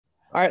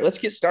All right, let's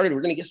get started. We're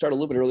going to get started a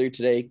little bit earlier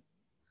today,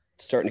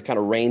 starting to kind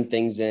of rein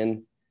things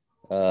in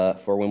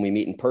for when we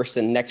meet in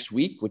person next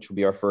week, which will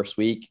be our first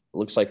week. It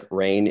looks like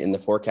rain in the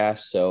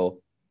forecast,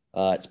 so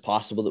it's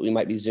possible that we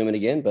might be Zooming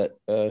again, but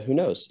who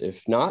knows?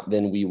 If not,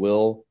 then we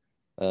will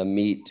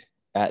meet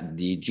at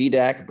the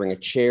GDAC, bring a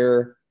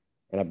chair,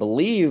 and I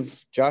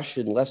believe, Josh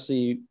and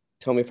Leslie,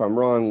 tell me if I'm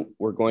wrong,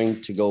 we're going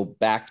to go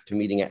back to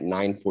meeting at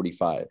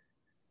 9:45. Is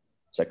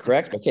that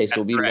correct? Okay, so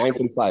it'll be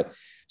 9:45.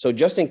 So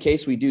just in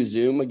case we do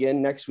Zoom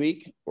again next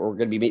week, we're going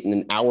to be meeting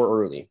an hour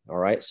early. All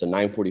right, so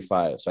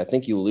 9:45. So I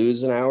think you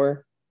lose an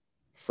hour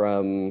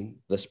from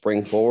the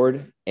spring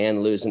forward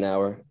and lose an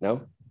hour.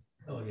 No?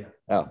 Oh, yeah.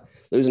 Oh,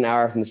 lose an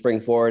hour from the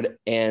spring forward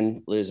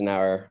and lose an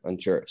hour on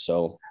church.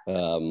 So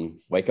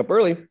wake up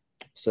early.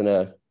 Send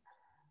a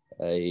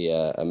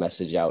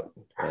message out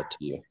to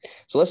you.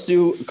 So let's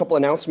do a couple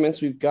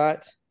announcements we've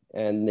got,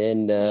 and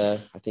then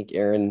I think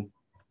Aaron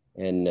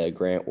and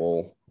Grant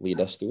will lead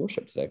us through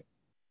worship today.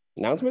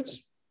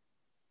 Announcements?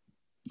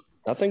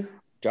 Nothing?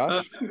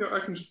 Josh? I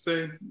can just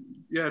say,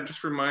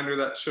 just a reminder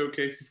that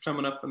showcase is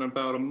coming up in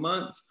about a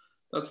month.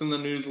 That's in the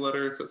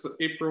newsletter. So it's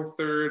April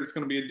 3rd. It's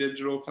going to be a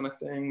digital kind of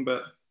thing,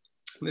 but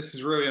this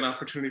is really an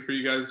opportunity for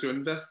you guys to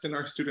invest in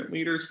our student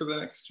leaders for the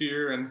next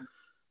year and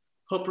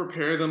help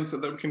prepare them so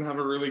that we can have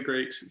a really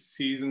great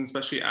season,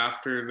 especially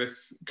after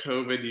this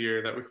COVID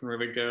year, that we can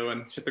really go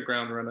and hit the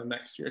ground running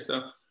next year. So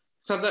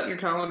let's have that in your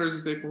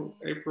calendars. It's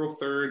April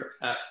 3rd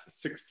at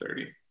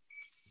 6:30.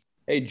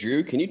 Hey,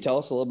 Drew, can you tell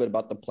us a little bit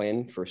about the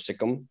plan for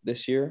SICM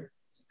this year?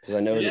 Because I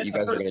know that you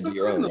guys are going to do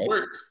your own, right?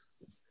 Works.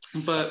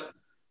 But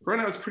right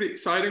now it's pretty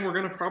exciting. We're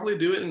going to probably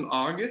do it in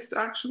August,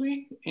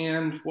 actually.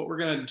 And what we're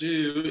going to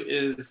do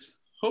is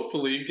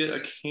hopefully get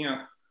a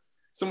camp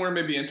somewhere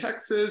maybe in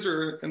Texas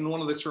or in one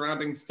of the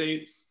surrounding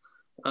states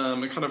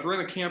and kind of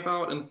rent a camp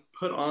out and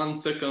put on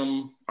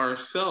SICM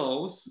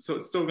ourselves. So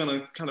it's still going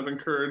to kind of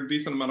incur a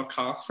decent amount of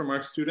cost from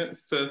our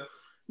students to,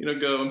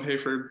 go and pay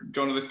for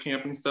going to this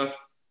camp and stuff.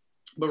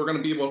 But we're going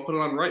to be able to put it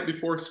on right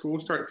before school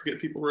starts to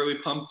get people really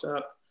pumped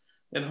up.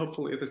 And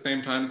hopefully at the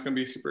same time, it's going to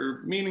be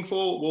super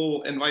meaningful.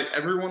 We'll invite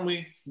everyone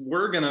we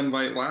were going to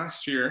invite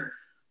last year,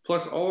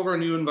 plus all of our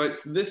new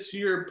invites this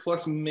year,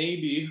 plus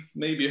maybe,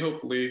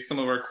 hopefully some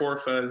of our core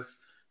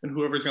feds and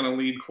whoever's going to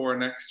lead core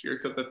next year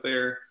so that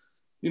they're,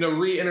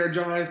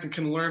 re-energized and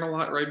can learn a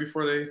lot right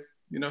before they,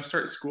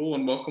 start school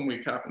and welcome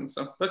week happens.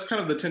 So that's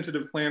kind of the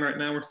tentative plan right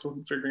now. We're still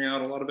figuring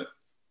out a lot of it.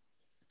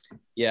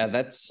 Yeah,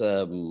 that's...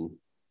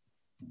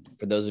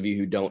 for those of you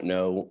who don't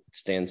know, it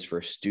stands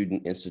for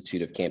Student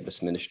Institute of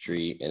Campus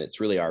Ministry, and it's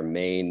really our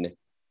main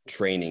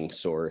training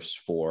source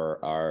for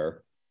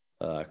our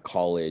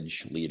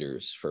college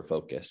leaders for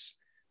Focus.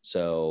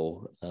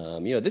 So,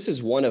 this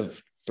is one of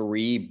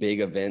 3 big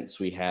events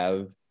we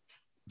have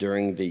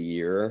during the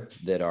year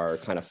that are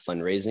kind of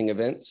fundraising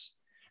events.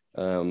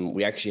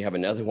 We actually have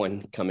another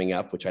one coming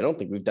up, which I don't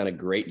think we've done a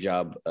great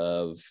job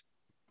of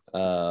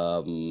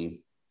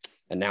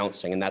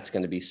announcing, and that's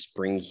going to be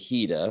Spring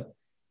HEDA,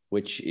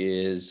 which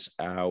is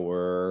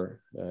our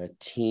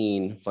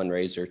teen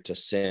fundraiser to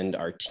send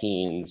our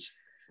teens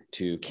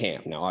to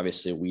camp. Now,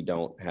 obviously, we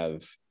don't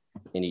have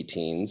any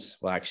teens.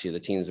 Well, actually, the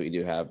teens that we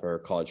do have are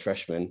college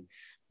freshmen,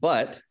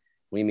 but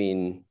we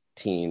mean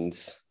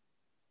teens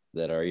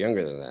that are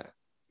younger than that.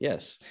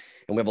 Yes.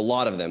 And we have a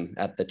lot of them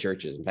at the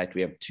churches. In fact,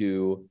 we have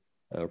 2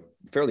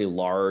 fairly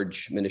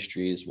large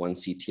ministries, one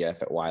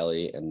CTF at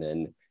Wiley, and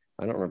then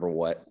I don't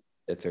remember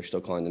if they're still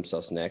calling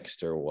themselves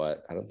Next or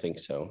what. I don't think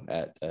so,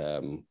 at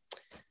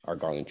our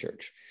Garland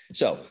Church.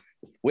 So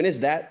when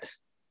is that?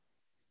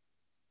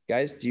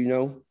 Guys, do you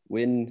know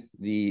when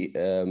the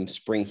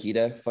Spring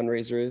HEDA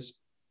fundraiser is?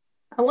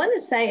 I want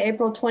to say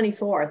April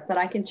 24th, but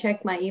I can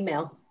check my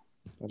email.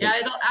 Yeah,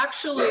 it'll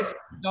actually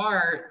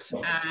start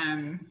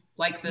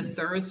like the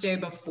Thursday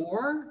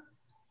before.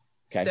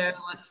 Okay. So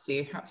let's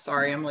see.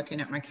 Sorry, I'm looking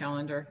at my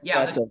calendar.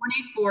 Yeah, the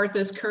 24th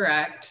is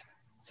correct.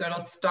 So it'll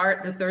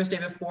start the Thursday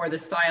before the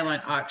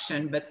silent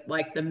auction, but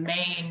like the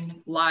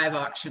main live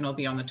auction will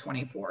be on the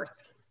 24th.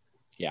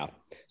 Yeah.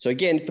 So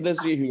again, for those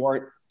of you who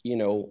aren't,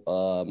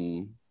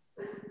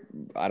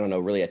 I don't know,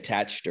 really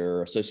attached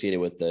or associated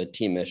with the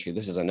team ministry,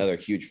 this is another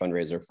huge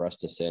fundraiser for us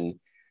to send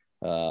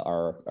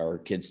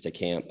our kids to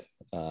camp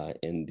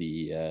in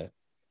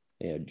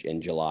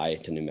July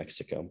to New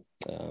Mexico.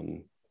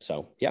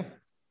 So yeah,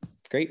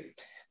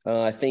 great.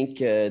 I think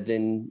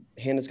then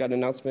Hannah's got an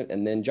announcement,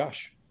 and then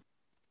Josh.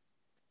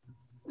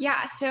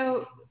 Yeah,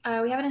 so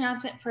we have an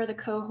announcement for the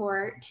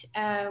cohort.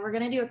 We're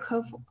going to do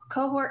a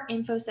cohort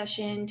info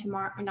session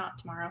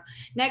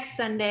next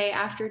Sunday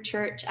after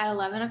church at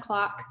 11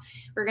 o'clock.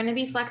 We're going to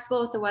be flexible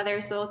with the weather,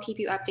 so we'll keep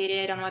you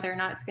updated on whether or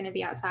not it's going to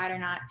be outside or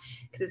not,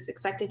 because it's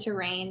expected to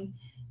rain.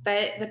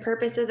 But the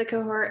purpose of the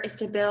cohort is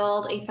to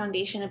build a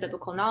foundation of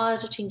biblical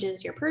knowledge that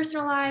changes your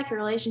personal life, your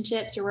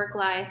relationships, your work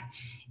life,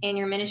 and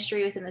your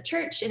ministry within the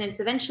church. And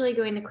it's eventually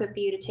going to equip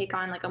you to take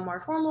on like a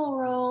more formal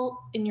role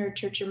in your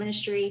church or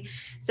ministry.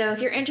 So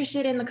if you're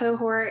interested in the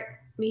cohort,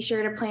 be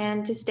sure to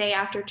plan to stay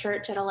after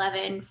church at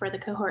 11 for the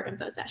cohort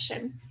info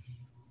session.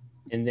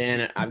 And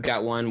then I've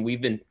got one.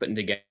 We've been putting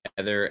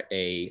together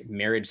a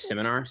marriage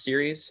seminar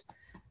series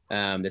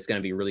that's going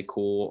to be really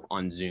cool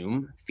on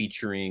Zoom,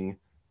 featuring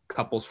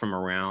couples from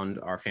around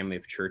our family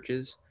of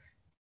churches.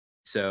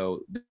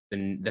 So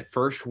the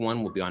first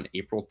one will be on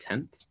April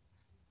 10th,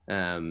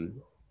 and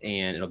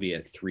it'll be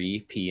at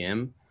 3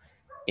 p.m.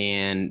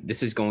 And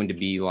this is going to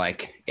be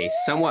like a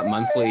somewhat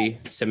monthly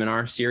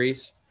seminar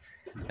series.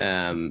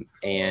 And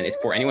it's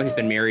for anyone who's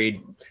been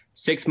married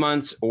 6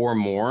 months or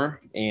more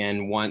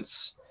and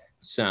wants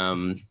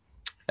some,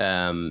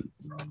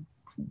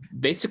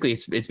 basically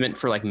it's meant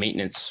for like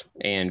maintenance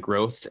and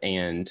growth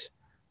and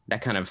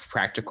that kind of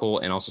practical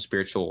and also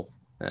spiritual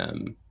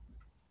kind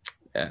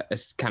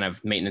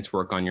of maintenance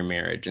work on your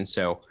marriage. And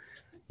so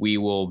we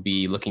will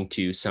be looking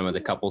to some of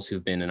the couples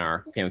who've been in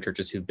our family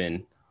churches who've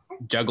been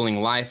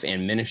juggling life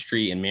and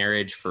ministry and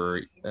marriage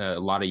for a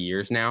lot of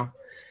years now.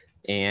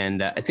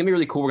 And it's gonna be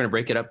really cool. We're gonna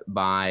break it up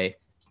by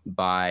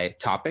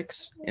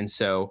topics. And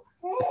so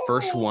the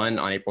first one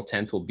on April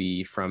 10th will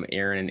be from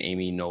Aaron and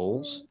Amy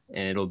Knowles,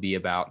 and it'll be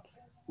about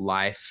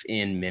life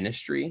in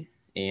ministry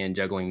and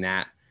juggling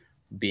that,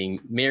 being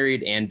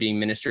married and being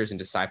ministers and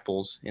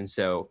disciples. And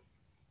so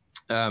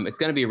it's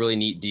going to be a really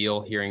neat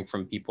deal hearing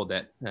from people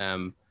that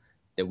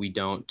we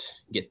don't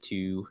get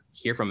to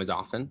hear from as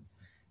often.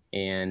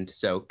 And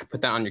so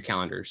put that on your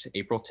calendars,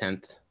 April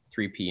 10th,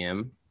 3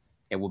 p.m.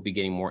 And we'll be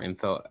getting more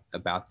info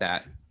about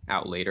that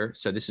out later.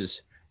 So this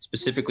is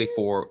specifically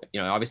for,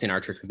 obviously in our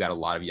church, we've got a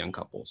lot of young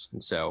couples.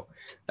 And so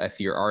if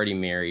you're already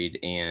married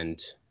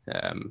and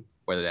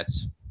whether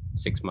that's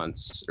 6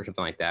 months or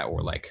something like that,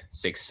 or like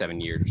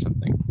 6-7 years or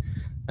something,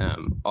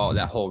 all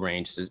that whole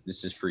range,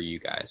 this is for you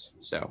guys.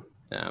 So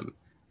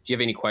if you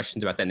have any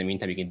questions about that in the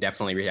meantime, you can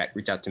definitely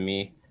reach out to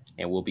me,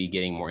 and we'll be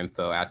getting more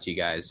info out to you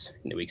guys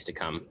in the weeks to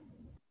come.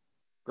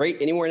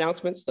 Great. Any more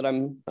announcements that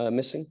I'm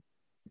missing?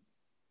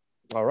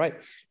 All right.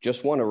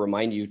 Just want to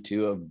remind you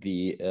too of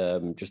the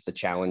just the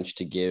challenge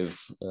to give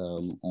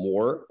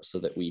more so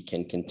that we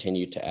can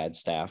continue to add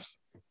staff.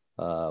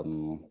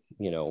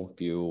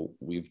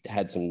 We've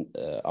had some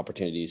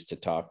opportunities to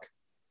talk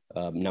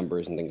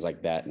numbers and things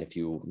like that. And if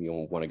you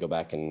want to go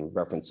back and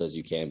reference those,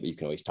 you can, but you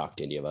can always talk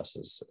to any of us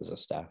as a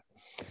staff.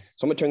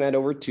 So I'm going to turn that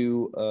over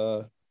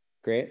to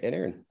Grant and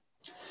Aaron.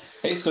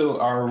 Hey, so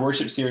our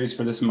worship series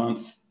for this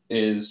month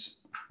is,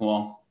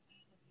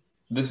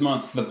 this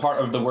month, the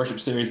part of the worship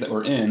series that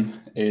we're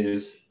in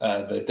is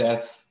the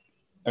death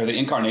or the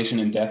incarnation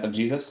and death of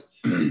Jesus.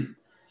 And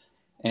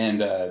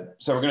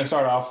so we're going to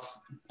start off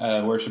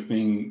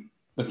worshiping,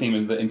 the theme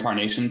is the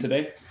incarnation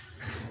today.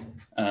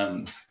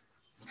 And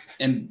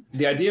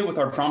the idea with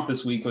our prompt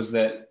this week was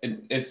that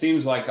it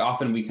seems like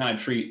often we kind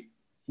of treat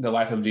the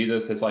life of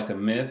Jesus as like a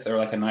myth or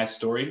like a nice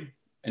story,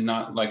 and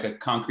not like a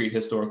concrete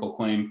historical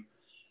claim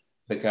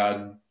that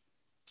God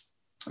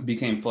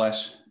became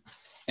flesh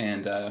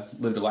and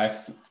lived a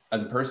life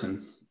as a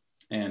person.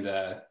 And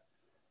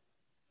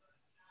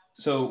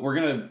so we're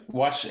going to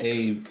watch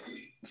a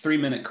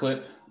 3-minute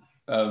clip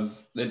that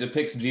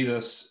depicts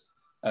Jesus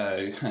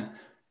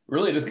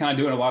really just kind of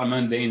doing a lot of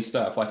mundane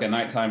stuff, like a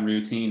nighttime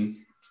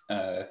routine.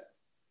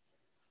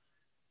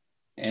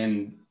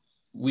 And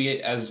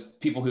we, as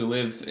people who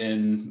live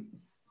in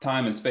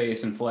time and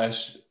space and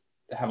flesh,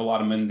 have a lot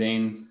of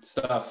mundane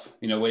stuff,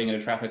 waiting at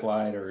a traffic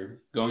light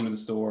or going to the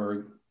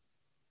store,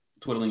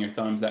 twiddling your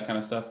thumbs, that kind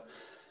of stuff.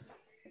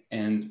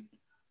 And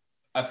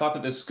I thought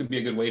that this could be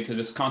a good way to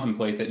just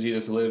contemplate that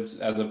Jesus lived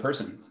as a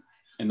person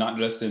and not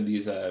just in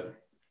these,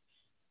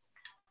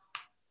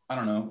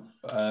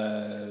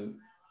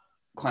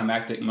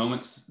 climactic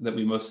moments that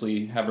we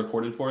mostly have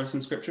recorded for us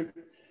in Scripture.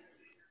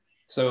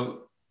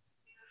 So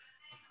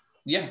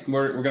yeah,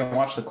 we're going to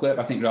watch the clip.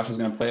 I think Josh is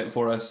going to play it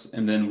for us,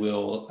 and then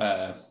we'll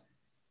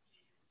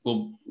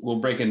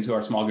break into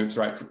our small groups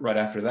right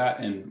after that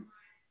and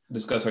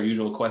discuss our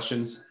usual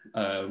questions.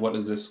 What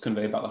does this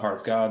convey about the heart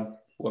of God?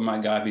 What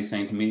might God be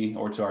saying to me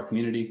or to our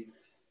community?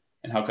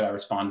 And how could I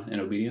respond in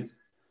obedience?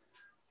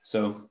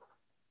 So,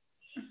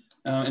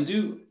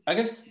 I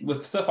guess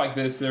with stuff like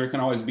this, there can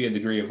always be a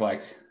degree of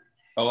like,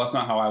 oh, that's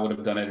not how I would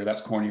have done it, or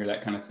that's corny, or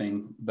that kind of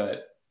thing.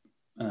 But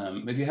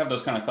if you have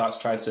those kind of thoughts,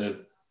 try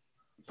to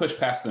push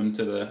past them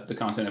to the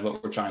content of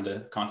what we're trying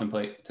to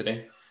contemplate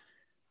today.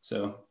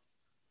 So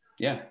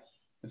yeah,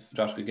 if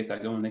Josh could get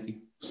that going, thank you.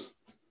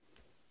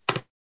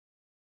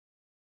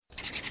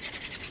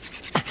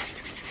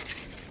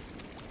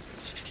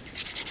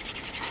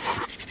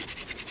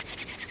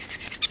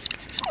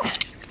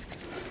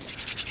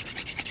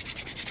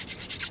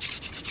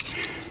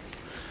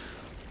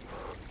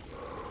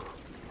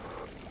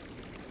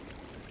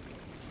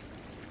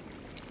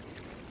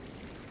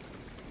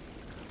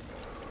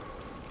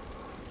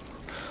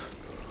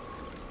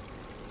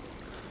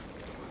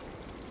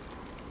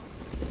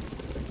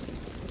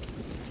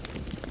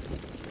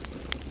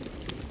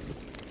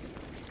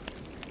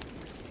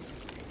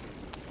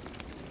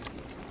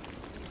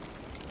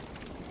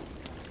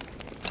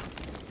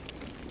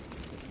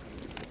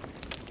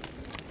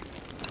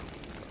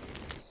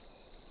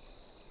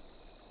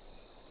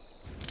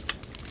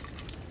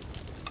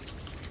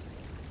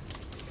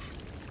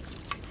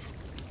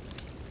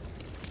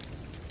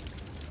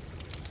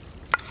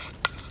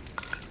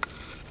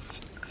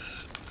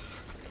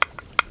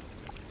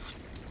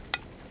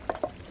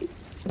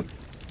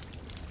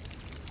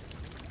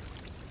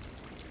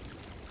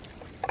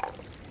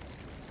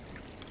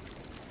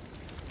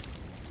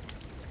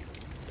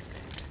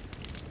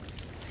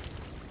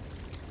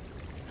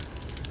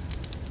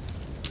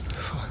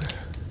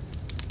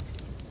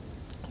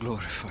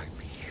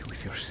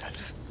 with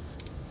yourself.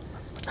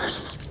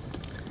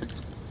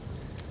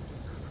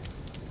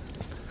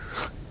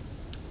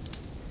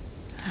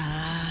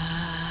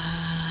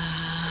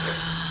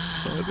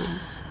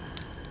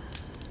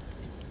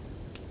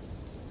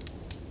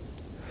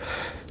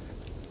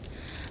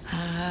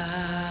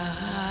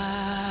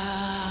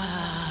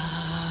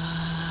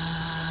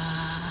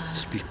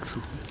 Speak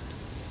through me.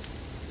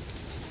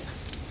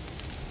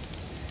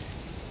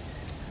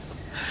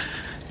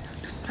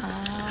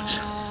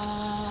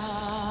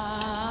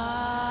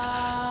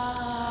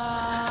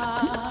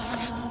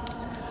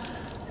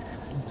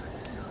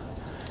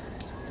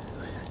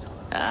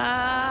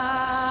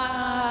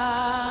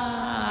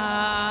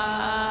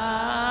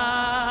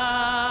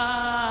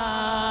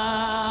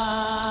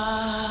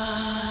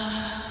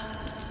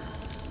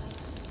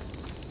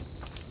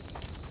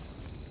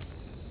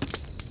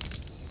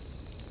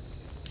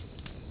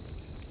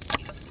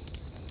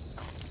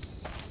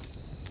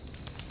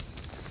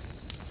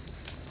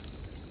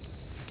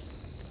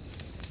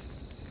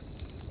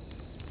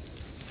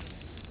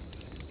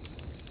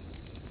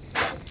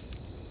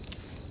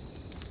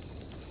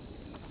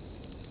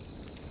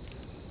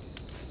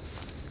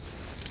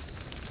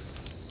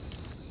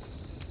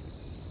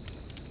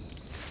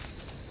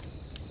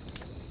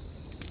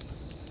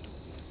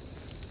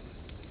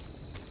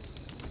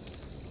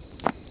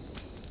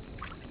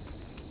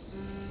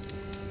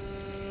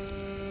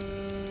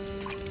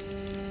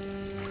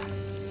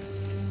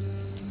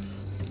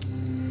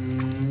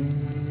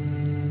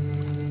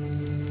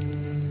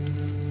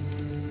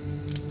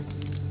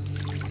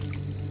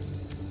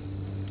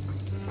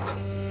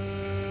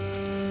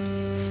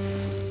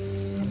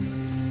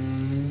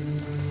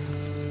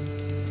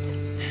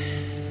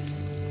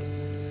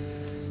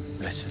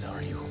 Blessed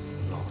are you,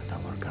 Lord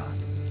our God,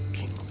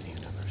 King of the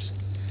universe.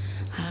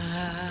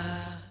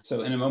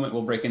 So in a moment,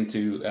 we'll break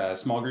into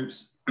small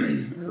groups,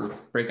 or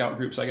breakout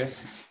groups, I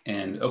guess,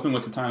 and open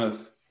with a time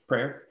of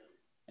prayer,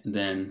 and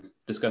then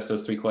discuss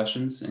those 3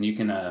 questions. And you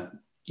can,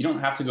 you don't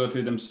have to go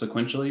through them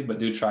sequentially, but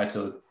do try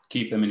to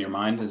keep them in your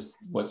mind as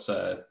what's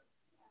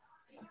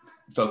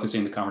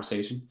focusing the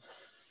conversation.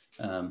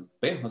 But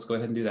yeah, let's go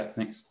ahead and do that.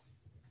 Thanks.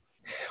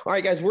 All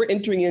right, guys, we're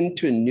entering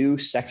into a new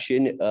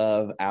section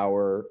of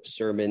our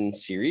sermon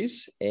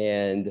series,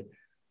 and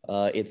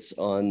it's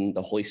on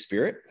the Holy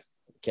Spirit,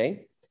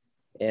 okay?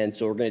 And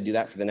so we're going to do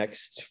that for the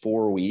next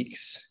 4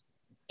 weeks,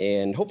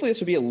 and hopefully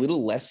this will be a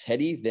little less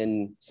heady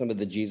than some of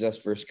the Jesus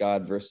versus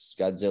God versus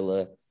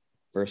Godzilla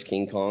versus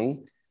King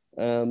Kong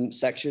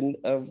section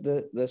of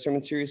the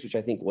sermon series, which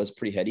I think was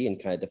pretty heady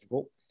and kind of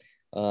difficult.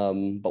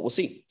 But we'll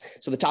see.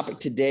 So the topic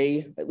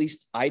today, at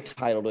least I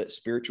titled it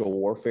Spiritual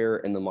Warfare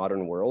in the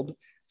Modern World.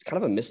 It's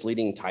kind of a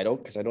misleading title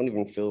because I don't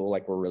even feel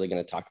like we're really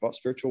going to talk about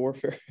spiritual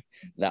warfare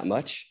that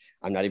much.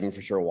 I'm not even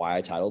for sure why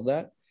I titled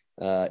that.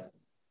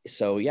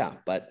 So yeah,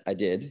 but I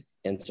did.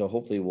 And so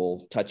hopefully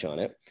we'll touch on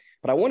it.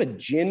 But I want to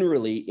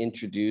generally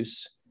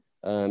introduce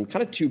kind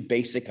of 2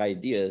 basic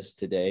ideas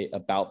today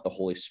about the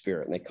Holy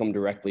Spirit. And they come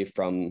directly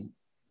from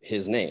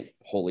his name,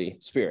 Holy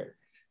Spirit.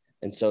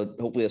 And so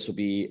hopefully this will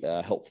be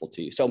helpful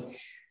to you. So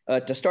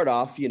to start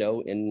off, you know,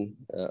 in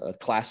a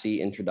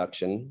classy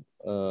introduction,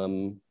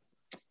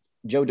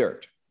 Joe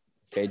Dirt.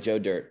 Okay, Joe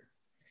Dirt.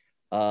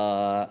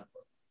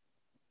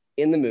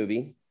 In the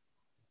movie,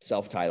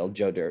 self-titled,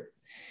 Joe Dirt,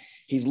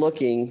 he's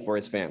looking for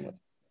his family.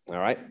 All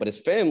right. But his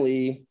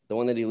family, the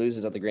one that he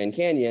loses at the Grand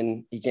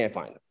Canyon, he can't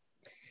find them.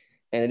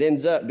 And it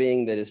ends up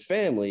being that his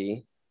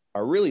family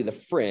are really the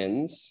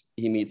friends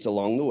he meets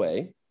along the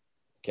way.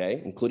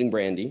 Okay, including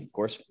Brandy, of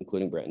course,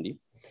 including Brandy.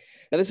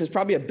 Now, this is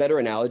probably a better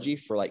analogy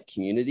for like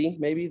community,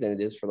 maybe, than it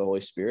is for the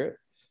Holy Spirit.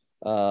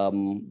 But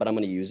I'm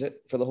going to use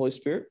it for the Holy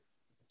Spirit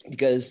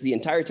because the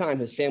entire time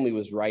his family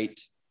was right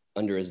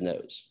under his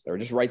nose. They were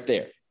just right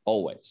there,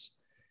 always.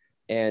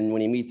 And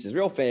when he meets his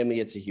real family,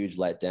 it's a huge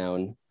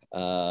letdown.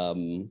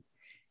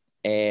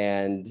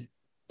 And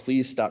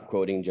please stop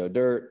quoting Joe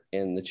Dirt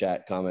in the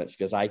chat comments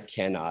because I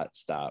cannot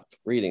stop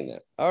reading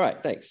them. All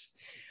right, thanks.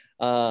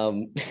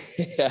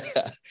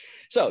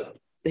 So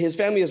his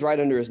family is right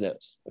under his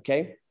nose,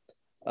 okay?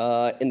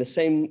 In the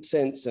same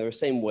sense or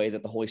same way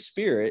that the Holy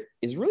Spirit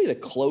is really the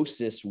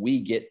closest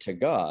we get to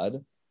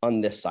God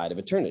on this side of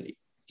eternity.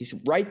 He's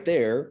right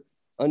there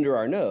under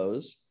our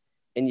nose,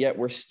 and yet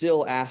we're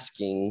still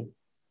asking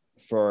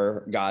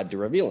for God to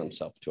reveal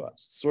himself to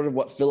us. It's sort of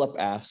what Philip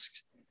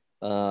asked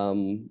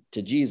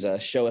to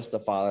Jesus, show us the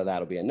Father,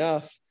 that'll be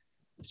enough.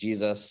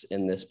 Jesus,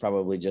 in this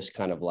probably just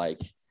kind of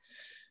like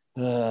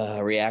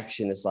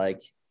reaction, is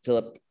like,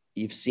 Philip,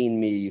 you've seen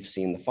me, you've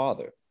seen the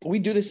Father. We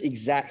do this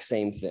exact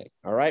same thing,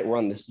 all right? We're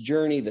on this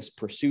journey, this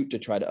pursuit to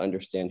try to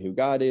understand who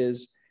God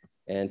is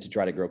and to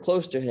try to grow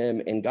close to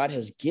him. And God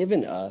has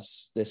given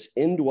us this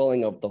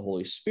indwelling of the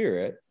Holy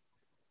Spirit,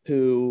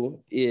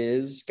 who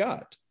is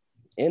God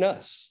in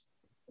us,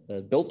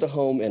 built a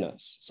home in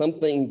us,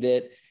 something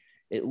that,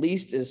 at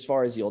least as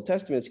far as the Old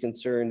Testament is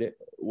concerned,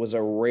 was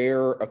a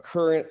rare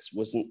occurrence,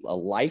 wasn't a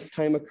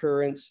lifetime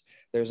occurrence.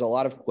 There's a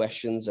lot of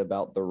questions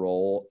about the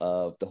role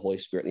of the Holy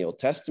Spirit in the Old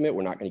Testament.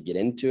 We're not going to get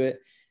into it.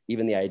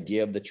 even the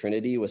idea of the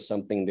Trinity was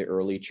something the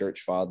early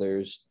church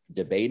fathers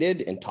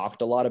debated and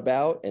talked a lot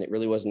about. And it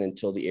really wasn't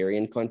until the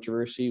Arian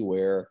controversy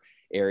where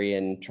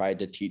Arian tried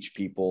to teach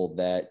people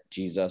that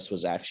Jesus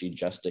was actually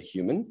just a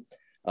human,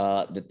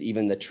 that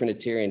even the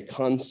Trinitarian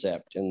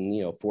concept in,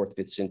 4th,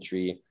 5th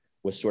century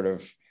was sort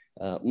of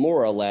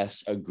more or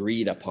less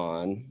agreed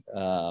upon.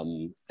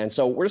 And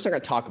so we're just not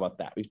going to talk about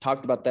that. We've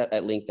talked about that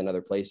at length in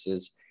other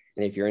places.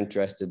 And if you're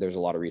interested, there's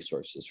a lot of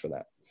resources for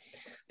that.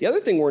 The other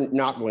thing we're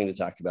not going to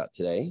talk about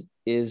today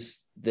is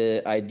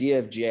the idea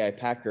of J.I.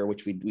 Packer,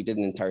 which we did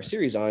an entire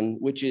series on,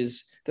 which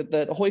is that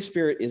the Holy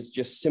Spirit is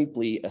just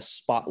simply a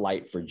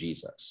spotlight for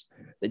Jesus.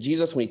 That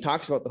Jesus, when he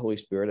talks about the Holy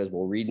Spirit, as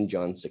we'll read in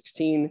John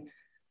 16,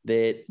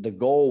 that the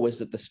goal was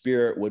that the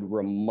Spirit would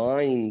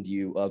remind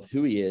you of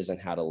who he is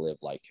and how to live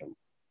like him.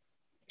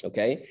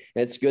 Okay?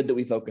 And it's good that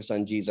we focus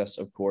on Jesus,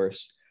 of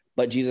course,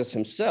 but Jesus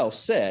himself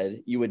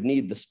said you would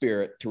need the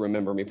Spirit to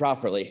remember me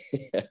properly.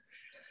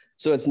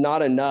 So it's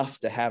not enough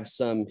to have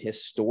some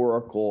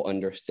historical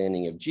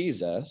understanding of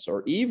Jesus,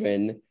 or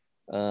even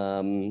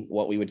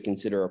what we would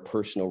consider a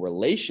personal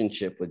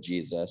relationship with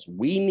Jesus.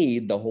 We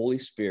need the Holy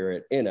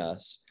Spirit in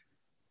us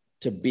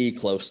to be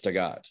close to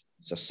God.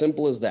 It's as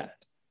simple as that.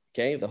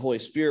 Okay, the Holy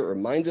Spirit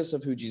reminds us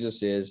of who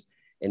Jesus is,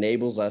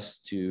 enables us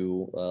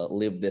to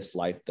live this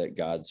life that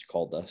God's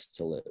called us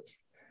to live.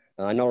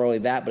 Not only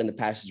that, but in the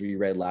passage we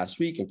read last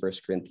week in 1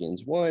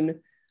 Corinthians 1,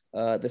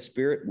 the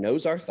Spirit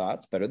knows our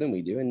thoughts better than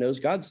we do and knows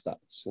God's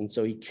thoughts. And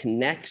so he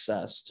connects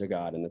us to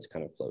God in this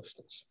kind of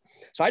closeness.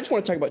 So I just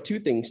want to talk about two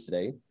things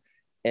today.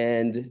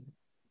 And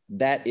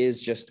that is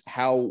just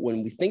how,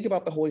 when we think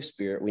about the Holy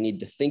Spirit, we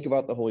need to think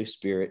about the Holy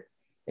Spirit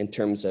in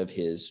terms of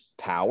his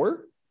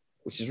power,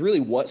 which is really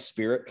what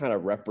Spirit kind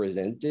of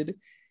represented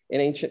in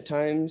ancient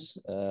times.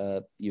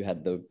 You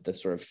had the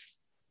sort of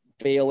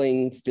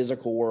failing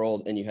physical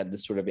world, and you had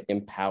this sort of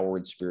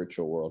empowered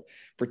spiritual world,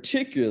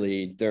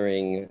 particularly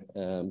during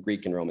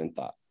Greek and Roman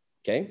thought,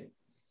 okay?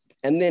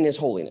 And then his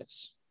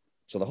holiness.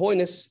 So the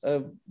holiness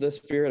of the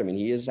Spirit,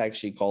 he is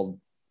actually called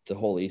the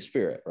Holy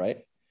Spirit,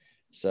 right?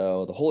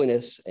 So the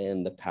holiness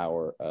and the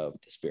power of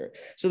the Spirit.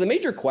 So the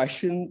major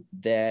question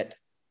that,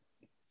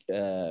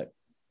 I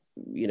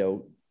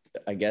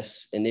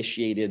guess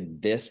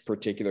initiated this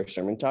particular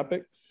sermon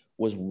topic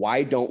was,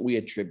 why don't we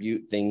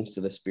attribute things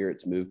to the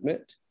Spirit's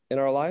movement in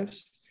our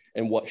lives,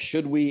 and what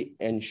should we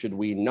and should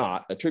we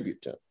not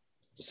attribute to it?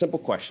 It's a simple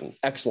question,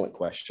 excellent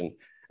question,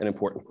 an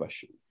important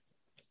question.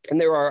 And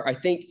there are, I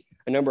think,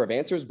 a number of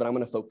answers, but I'm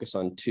going to focus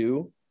on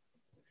two,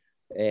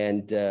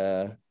 and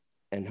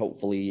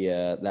hopefully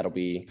that'll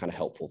be kind of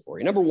helpful for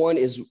you. Number one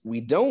is,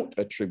 we don't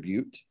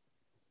attribute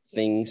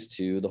things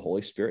to the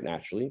Holy Spirit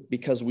naturally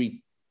because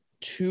we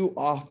too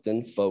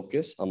often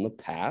focus on the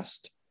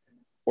past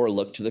or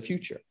look to the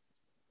future.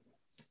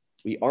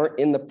 We aren't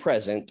in the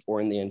present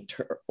or in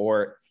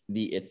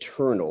the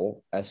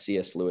eternal, as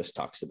C.S. Lewis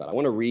talks about. I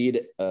want to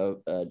read a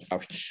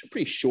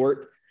pretty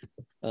short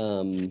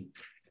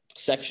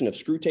section of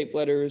Screwtape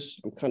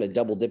Letters. I'm kind of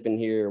double dipping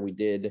here. We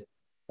did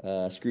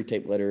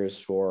Screwtape Letters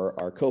for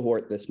our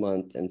cohort this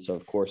month, and so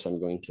of course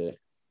I'm going to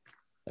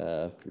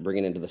bring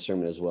it into the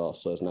sermon as well,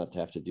 so as not to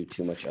have to do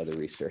too much other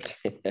research.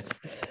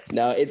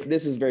 Now,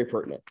 this is very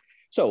pertinent.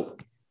 So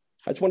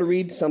I just want to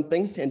read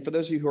something. And for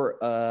those of you who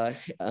are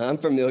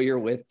unfamiliar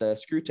with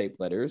Screwtape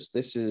Letters,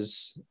 this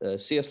is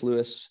C.S.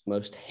 Lewis'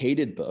 most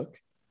hated book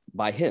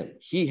by him.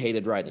 He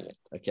hated writing it,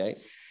 okay?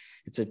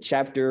 It's a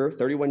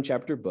 31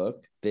 chapter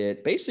book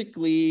that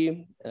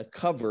basically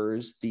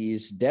covers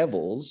these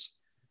devils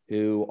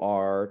who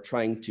are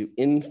trying to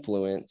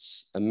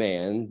influence a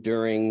man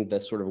during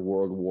the sort of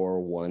World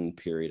War I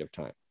period of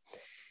time.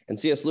 And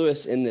C.S.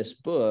 Lewis in this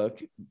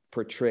book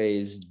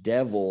portrays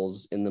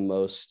devils in the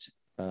most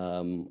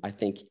I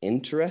think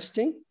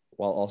interesting,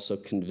 while also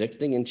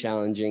convicting and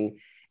challenging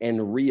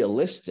and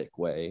realistic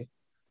way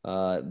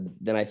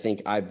than I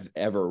think I've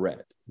ever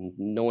read.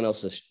 No one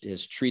else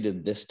has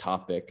treated this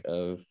topic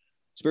of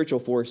spiritual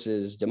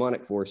forces,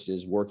 demonic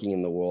forces working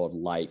in the world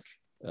like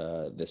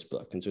this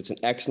book. And so it's an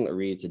excellent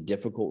read. It's a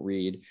difficult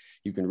read.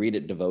 You can read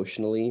it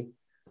devotionally,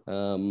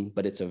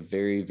 but it's a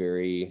very,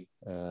 very,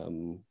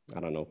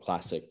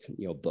 classic,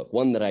 book,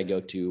 one that I go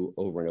to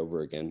over and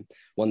over again,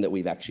 one that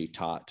we've actually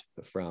taught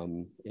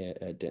from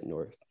at Denton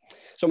North.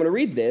 So I'm going to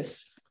read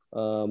this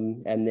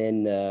and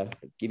then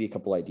give you a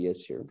couple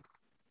ideas here.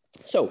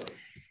 So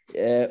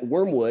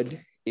Wormwood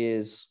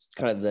is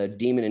kind of the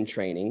demon in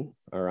training,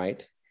 all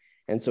right?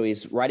 And so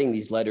he's writing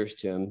these letters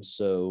to him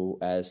so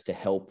as to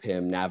help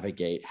him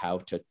navigate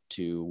how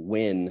to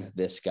win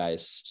this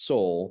guy's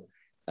soul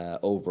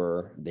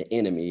over the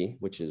enemy,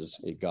 which is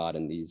God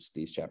in these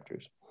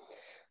chapters.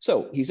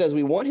 So he says,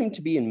 we want him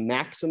to be in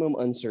maximum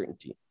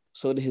uncertainty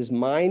so that his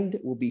mind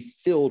will be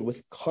filled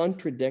with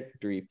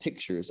contradictory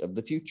pictures of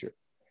the future,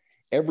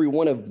 every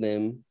one of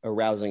them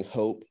arousing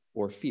hope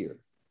or fear.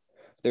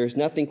 There is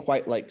nothing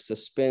quite like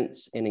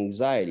suspense and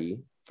anxiety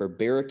for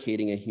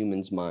barricading a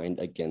human's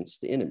mind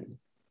against the enemy.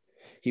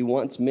 He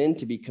wants men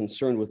to be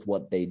concerned with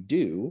what they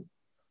do.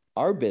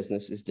 Our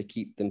business is to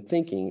keep them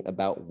thinking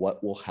about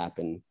what will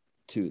happen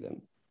to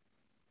them.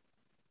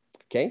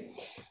 Okay.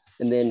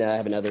 And then I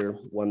have another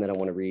one that I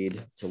want to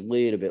read. It's a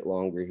little bit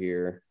longer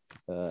here,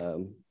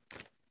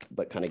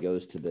 but kind of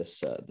goes to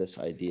this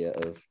idea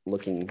of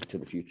looking to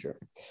the future.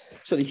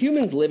 So the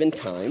humans live in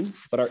time,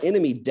 but our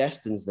enemy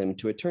destines them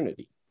to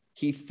eternity.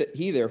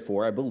 He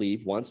therefore, I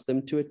believe, wants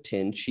them to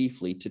attend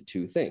chiefly to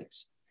two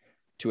things: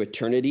 to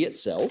eternity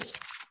itself,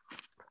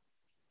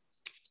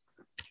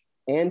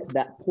 and to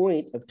that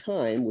point of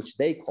time which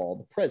they call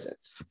the present.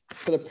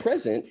 For the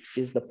present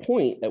is the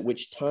point at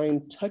which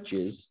time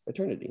touches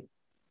eternity.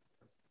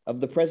 Of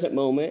the present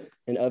moment,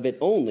 and of it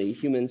only,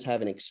 humans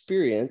have an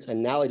experience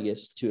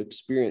analogous to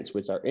experience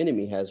which our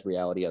enemy has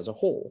reality as a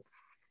whole.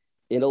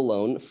 It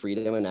alone,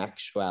 freedom and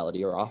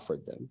actuality are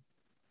offered them.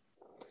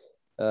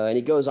 And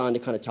he goes on to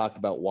kind of talk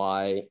about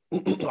why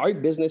our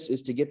business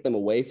is to get them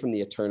away from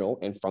the eternal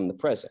and from the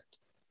present.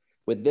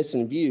 With this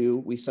in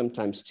view, we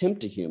sometimes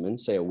tempt a human,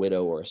 say a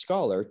widow or a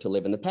scholar, to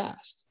live in the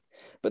past.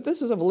 But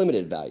this is of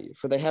limited value,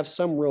 for they have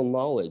some real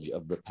knowledge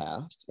of the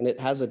past, and it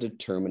has a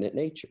determinate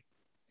nature,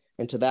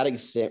 and to that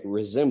extent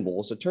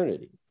resembles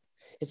eternity.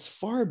 It's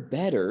far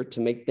better to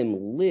make them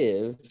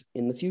live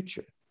in the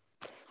future.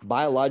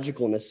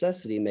 Biological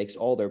necessity makes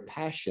all their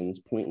passions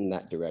point in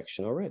that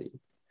direction already,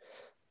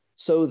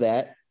 so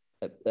that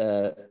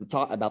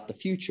thought about the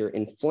future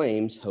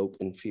inflames hope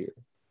and fear.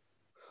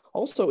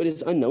 Also, it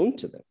is unknown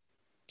to them,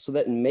 so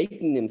that in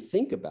making them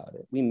think about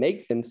it, we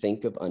make them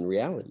think of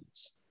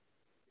unrealities.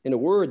 In a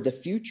word, the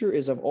future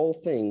is of all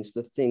things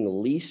the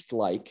thing least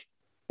like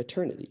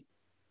eternity.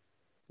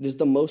 It is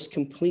the most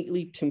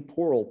completely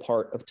temporal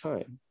part of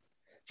time,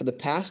 for the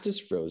past is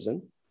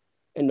frozen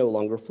and no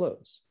longer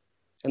flows,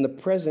 and the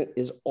present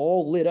is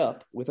all lit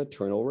up with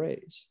eternal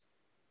rays.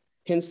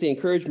 Hence the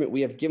encouragement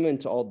we have given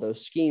to all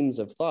those schemes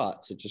of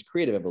thought, such as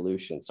creative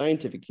evolution,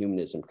 scientific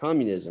humanism,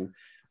 communism,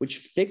 which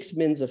fix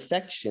men's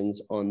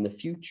affections on the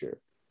future,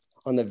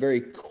 on the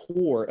very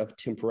core of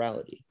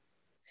temporality.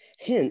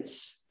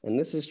 Hence, and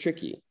this is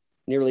tricky,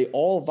 nearly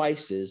all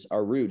vices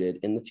are rooted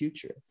in the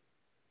future.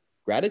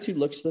 Gratitude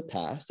looks to the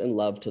past and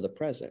love to the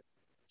present.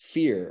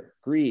 Fear,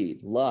 greed,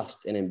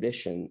 lust, and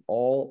ambition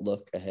all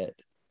look ahead.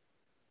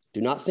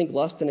 Do not think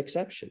lust an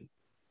exception.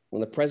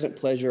 When the present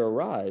pleasure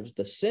arrives,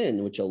 the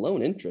sin which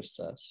alone interests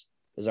us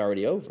is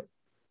already over.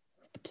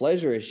 The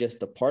pleasure is just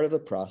the part of the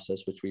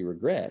process which we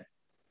regret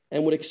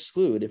and would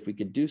exclude if we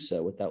could do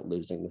so without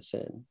losing the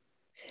sin.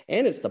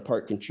 And it's the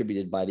part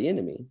contributed by the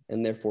enemy,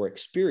 and therefore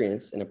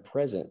experienced in a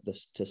present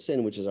to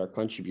sin, which is our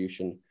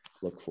contribution,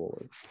 look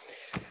forward.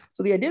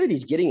 So the idea that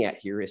he's getting at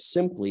here is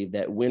simply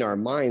that when our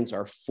minds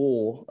are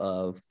full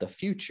of the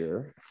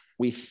future,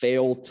 we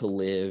fail to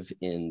live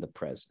in the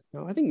present.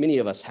 Now, I think many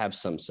of us have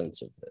some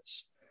sense of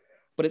this,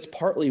 but it's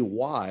partly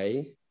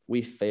why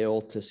we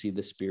fail to see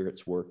the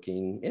Spirit's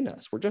working in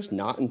us. We're just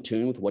not in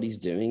tune with what he's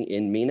doing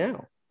in me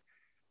now.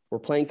 We're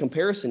playing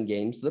comparison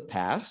games to the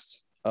past.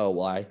 Oh,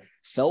 well, I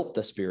felt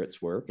the Spirit's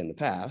work in the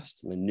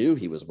past and I knew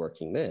he was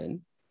working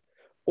then.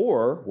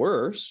 Or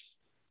worse,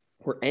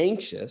 we're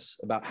anxious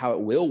about how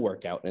it will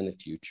work out in the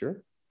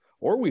future,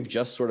 or we've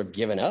just sort of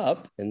given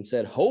up and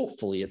said,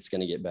 hopefully it's going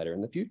to get better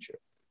in the future.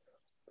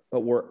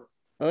 But we're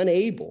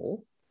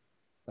unable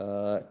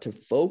to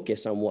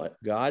focus on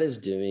what God is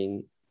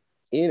doing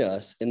in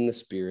us, in the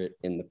Spirit,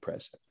 in the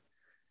present,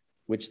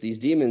 which these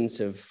demons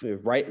have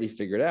rightly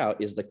figured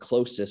out is the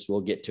closest we'll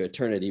get to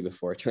eternity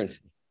before eternity.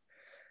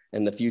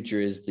 And the future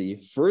is the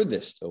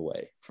furthest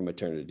away from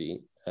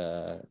eternity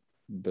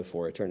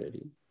before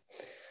eternity.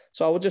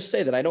 So I will just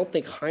say that I don't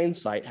think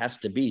hindsight has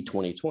to be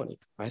 2020.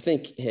 I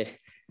think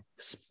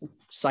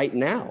sight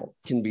now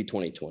can be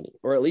 2020,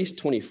 or at least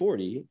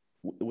 2040,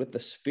 with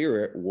the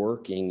Spirit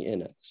working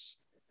in us.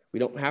 We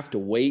don't have to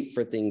wait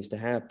for things to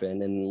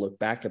happen and look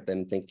back at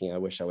them thinking, I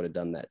wish I would have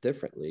done that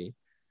differently,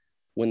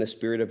 when the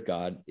Spirit of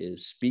God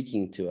is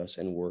speaking to us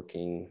and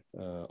working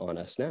on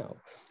us now.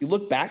 You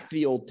look back to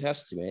the Old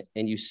Testament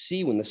and you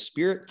see when the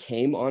Spirit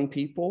came on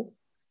people,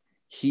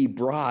 he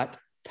brought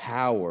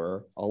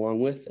power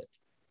along with it.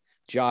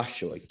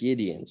 Joshua,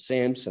 Gideon,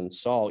 Samson,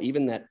 Saul,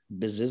 even that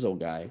Bezalel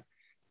guy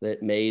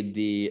that made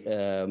the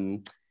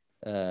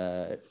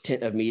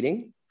tent of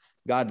meeting,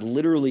 God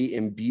literally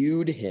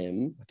imbued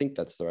him, I think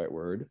that's the right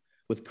word,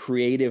 with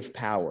creative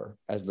power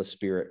as the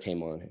Spirit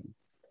came on him,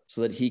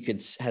 so that he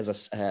had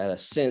a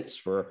sense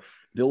for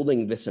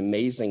building this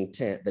amazing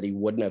tent that he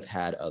wouldn't have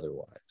had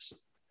otherwise.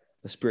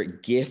 The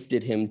Spirit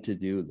gifted him to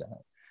do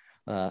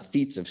that.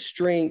 Feats of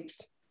strength,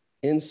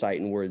 insight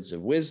and words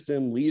of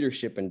wisdom,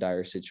 leadership in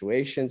dire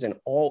situations, and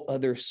all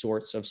other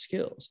sorts of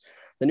skills.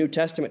 The New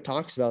Testament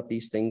talks about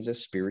these things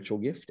as spiritual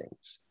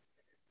giftings.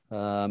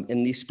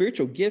 And these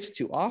spiritual gifts,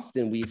 too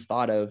often we've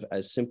thought of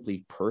as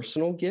simply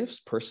personal gifts,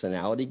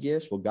 personality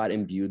gifts. Well, God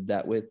imbued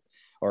that with,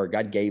 or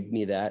God gave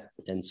me that,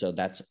 and so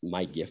that's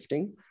my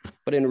gifting.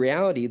 But in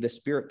reality, the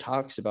Spirit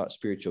talks about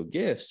spiritual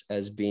gifts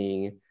as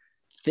being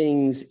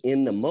things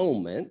in the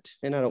moment,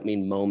 and I don't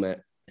mean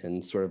moment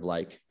in sort of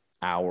like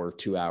hour,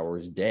 2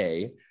 hours,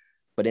 day,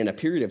 but in a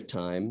period of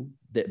time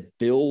that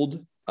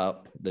build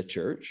up the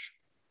church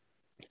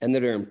and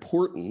that are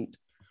important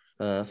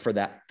for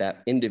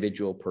that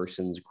individual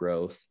person's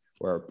growth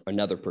or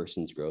another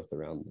person's growth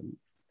around them.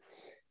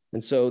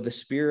 And so the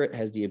Spirit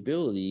has the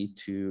ability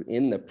to,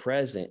 in the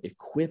present,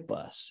 equip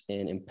us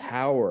and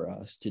empower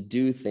us to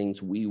do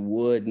things we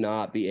would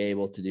not be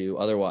able to do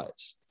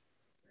otherwise.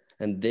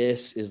 And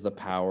this is the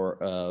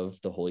power of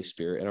the Holy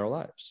Spirit in our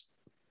lives,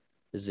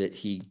 is that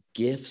he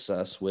gifts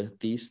us with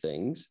these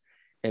things.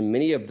 And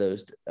many of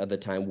those at the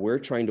time, we're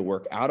trying to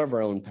work out of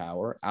our own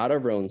power, out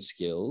of our own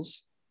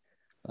skills,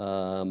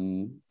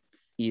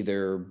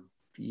 either,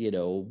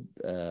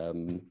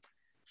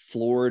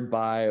 floored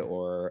by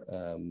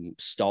or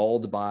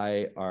stalled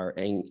by our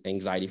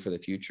anxiety for the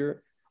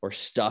future, or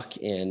stuck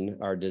in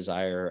our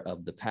desire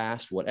of the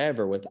past,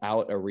 whatever,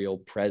 without a real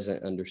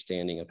present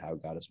understanding of how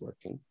God is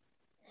working.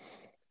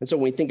 And so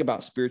when we think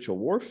about spiritual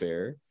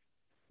warfare,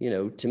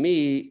 to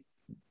me,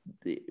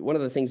 one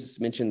of the things that's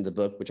mentioned in the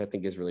book, which I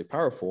think is really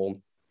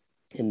powerful,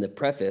 in the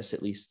preface,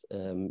 at least,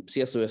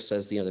 C.S. Lewis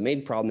says, the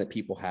main problem that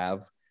people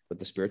have with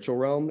the spiritual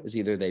realm is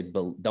either they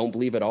don't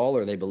believe at all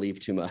or they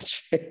believe too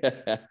much.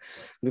 That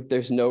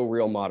there's no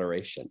real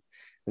moderation.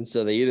 And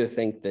so they either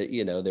think that,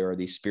 there are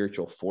these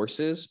spiritual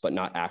forces, but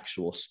not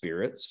actual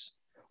spirits,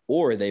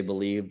 or they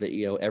believe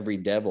that, every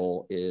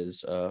devil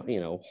is,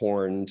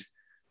 horned,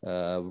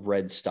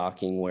 red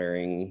stocking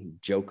wearing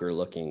Joker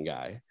looking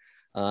guy.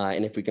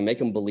 And if we can make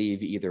them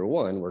believe either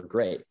one, we're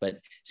great. But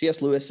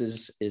C.S.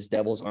 Lewis's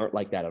devils aren't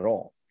like that at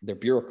all. They're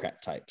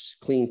bureaucrat types,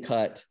 clean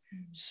cut,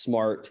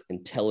 smart,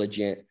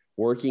 intelligent,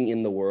 working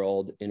in the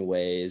world in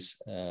ways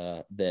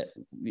that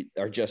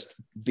are just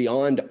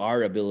beyond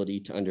our ability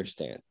to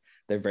understand.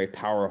 They're very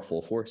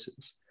powerful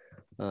forces.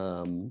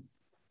 And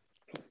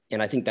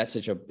I think that's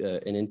such an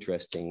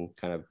interesting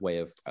kind of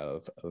way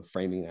of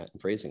framing that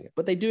and phrasing it.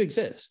 But they do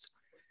exist.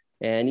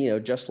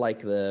 And, just like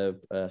the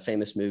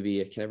famous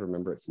movie, I can never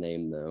remember its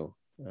name, though.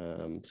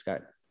 It's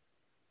got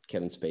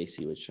Kevin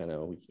Spacey, which I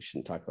know we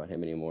shouldn't talk about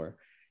him anymore.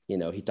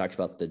 He talks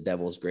about the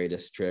devil's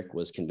greatest trick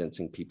was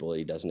convincing people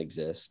he doesn't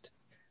exist.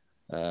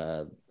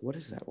 What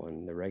is that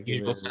one? The regular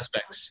Usual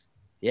Suspects.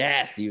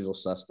 Yes, The Usual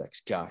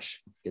Suspects.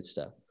 Gosh, good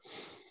stuff.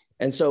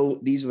 And so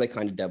these are the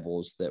kind of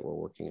devils that we're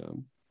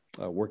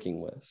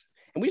working with.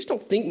 And we just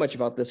don't think much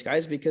about this,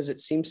 guys, because it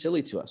seems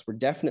silly to us. We're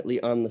definitely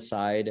on the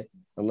side,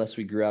 unless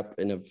we grew up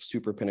in a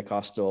super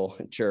Pentecostal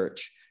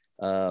church,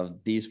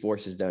 these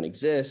forces don't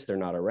exist. They're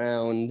not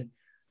around.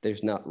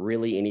 There's not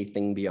really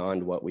anything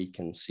beyond what we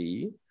can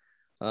see.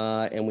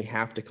 And we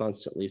have to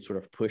constantly sort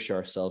of push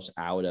ourselves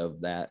out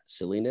of that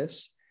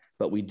silliness.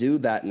 But we do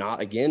that not,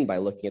 again, by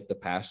looking at the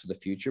past or the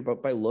future,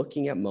 but by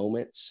looking at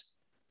moments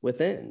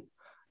within,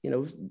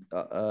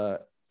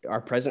 our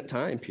present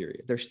time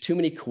period. There's too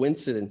many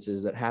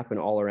coincidences that happen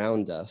all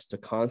around us to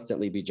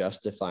constantly be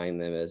justifying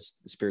them as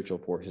spiritual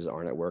forces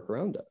aren't at work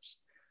around us.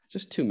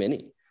 Just too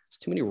many. It's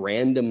too many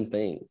random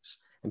things.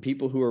 And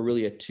people who are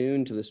really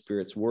attuned to the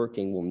Spirit's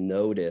working will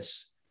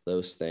notice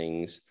those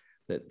things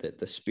that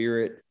the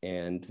Spirit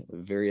and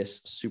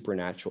various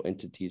supernatural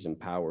entities and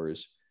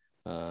powers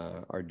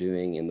are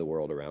doing in the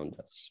world around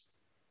us.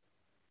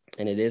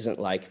 And it isn't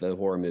like the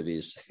horror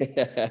movies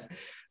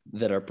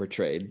that are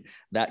portrayed.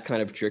 That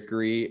kind of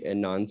trickery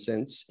and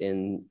nonsense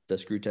in the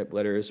Screwtape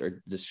Letters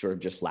are just sort of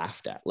just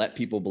laughed at. Let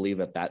people believe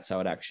that that's how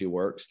it actually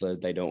works, so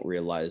that they don't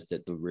realize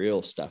that the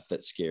real stuff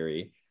that's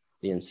scary,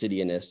 the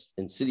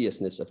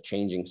insidiousness of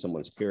changing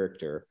someone's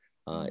character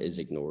is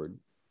ignored.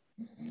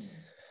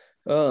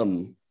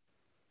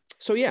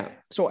 So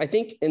I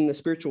think in the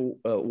spiritual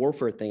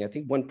warfare thing, I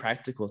think one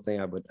practical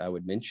thing I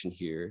would mention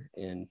here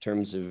in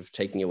terms of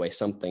taking away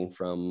something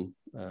from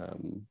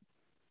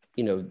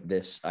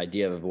this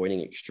idea of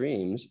avoiding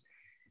extremes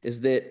is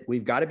that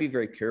we've got to be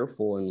very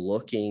careful in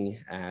looking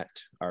at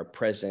our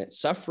present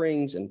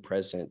sufferings and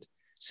present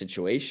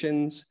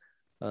situations,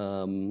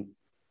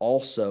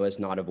 also as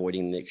not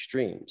avoiding the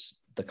extremes.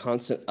 The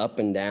constant up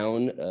and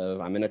down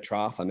of I'm in a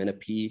trough, I'm in a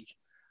peak,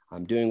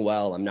 I'm doing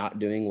well, I'm not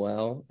doing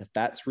well. If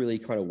that's really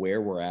kind of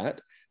where we're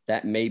at,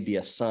 that may be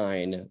a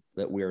sign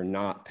that we're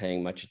not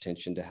paying much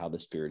attention to how the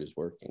Spirit is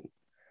working.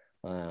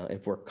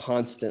 If we're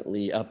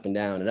constantly up and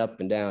down and up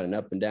and down and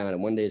up and down,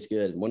 and one day is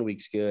good, and 1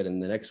 week's good,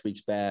 and the next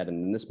week's bad,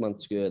 and then this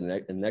month's good, and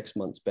the next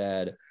month's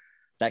bad,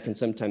 that can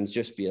sometimes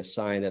just be a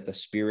sign that the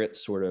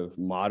Spirit's sort of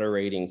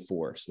moderating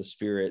force, the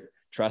Spirit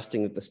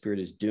trusting that the Spirit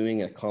is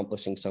doing and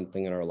accomplishing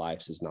something in our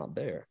lives is not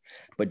there.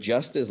 But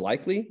just as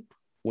likely,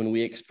 when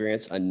we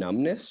experience a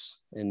numbness,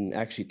 and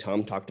actually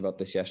Tom talked about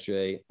this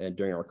yesterday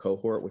during our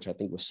cohort, which I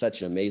think was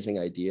such an amazing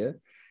idea,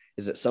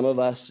 is that some of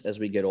us, as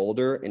we get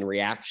older, in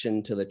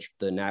reaction to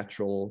the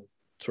natural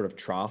sort of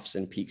troughs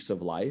and peaks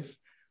of life,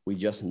 we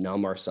just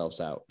numb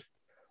ourselves out.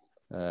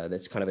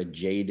 That's kind of a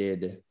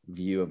jaded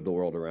view of the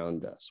world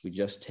around us. We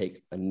just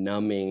take a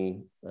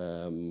numbing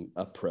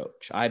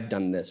approach. I've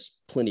done this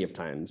plenty of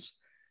times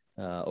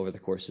over the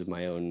course of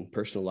my own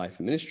personal life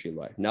and ministry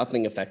life.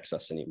 Nothing affects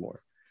us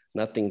anymore.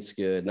 Nothing's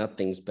good,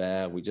 nothing's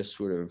bad. We just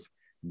sort of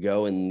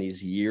go in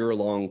these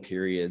year-long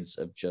periods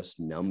of just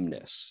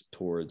numbness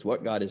towards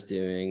what God is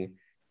doing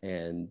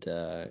and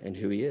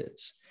who he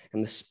is.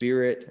 And the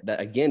Spirit,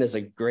 that again is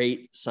a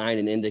great sign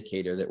and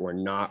indicator that we're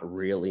not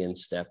really in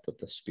step with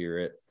the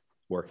Spirit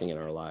working in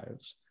our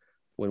lives.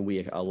 When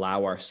we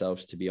allow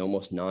ourselves to be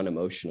almost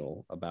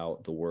non-emotional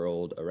about the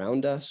world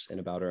around us and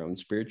about our own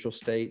spiritual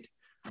state,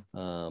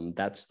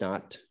 that's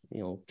not,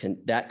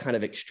 that kind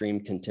of extreme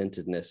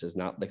contentedness is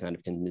not the kind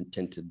of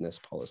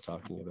contentedness Paul is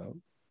talking about.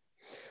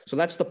 So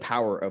that's the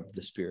power of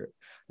the Spirit.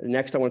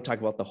 Next, I want to talk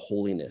about the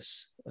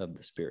holiness of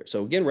the Spirit.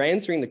 So again, we're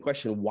answering the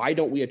question, why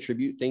don't we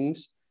attribute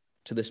things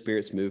to the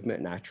Spirit's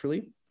movement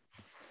naturally?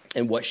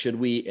 And what should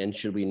we and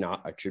should we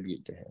not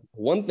attribute to him?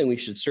 One thing we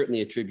should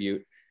certainly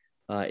attribute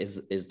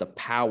is the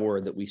power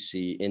that we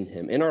see in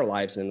him, in our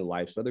lives and in the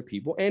lives of other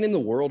people and in the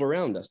world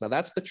around us. Now,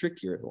 that's the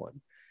trickier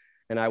one.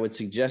 And I would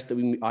suggest that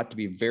we ought to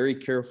be very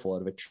careful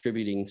of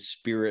attributing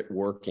Spirit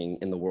working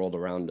in the world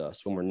around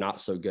us when we're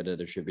not so good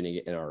at attributing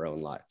it in our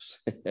own lives.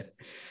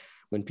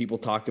 When people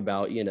talk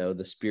about,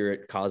 the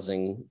Spirit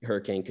causing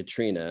Hurricane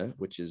Katrina,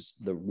 which is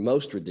the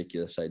most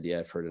ridiculous idea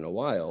I've heard in a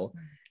while,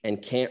 and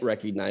can't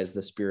recognize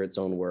the Spirit's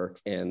own work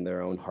and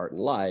their own heart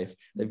and life,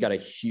 they've got a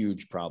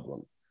huge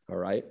problem. All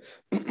right.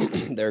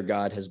 Their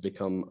God has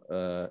become,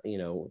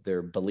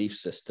 their belief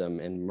system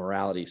and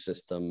morality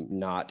system,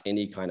 not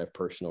any kind of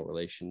personal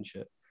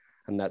relationship.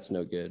 And that's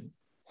no good.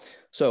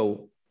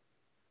 So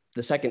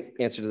the second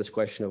answer to this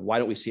question of why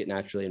don't we see it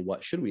naturally and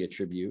what should we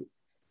attribute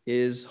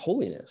is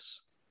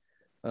holiness.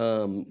 A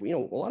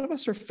lot of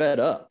us are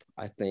fed up,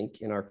 I think,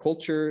 in our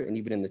culture and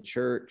even in the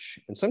church,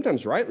 and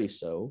sometimes rightly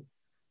so,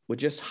 with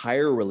just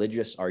higher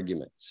religious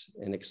arguments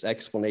and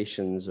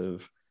explanations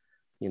of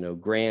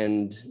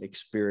grand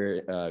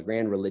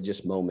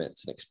religious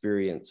moments and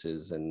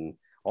experiences and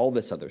all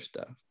this other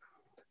stuff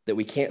that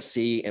we can't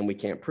see and we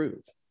can't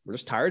prove. We're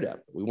just tired of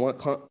it. We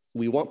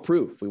want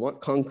proof. We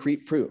want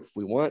concrete proof.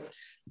 We want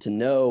to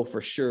know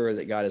for sure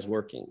that God is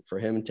working, for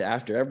him to,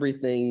 after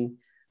everything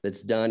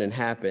that's done and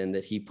happened,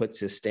 that he puts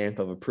his stamp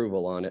of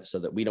approval on it so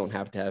that we don't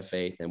have to have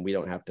faith and we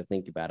don't have to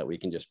think about it. We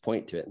can just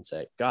point to it and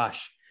say,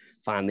 gosh,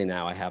 finally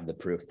now I have the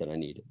proof that I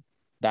needed.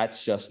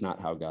 That's just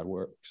not how God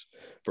works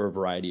for a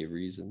variety of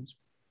reasons.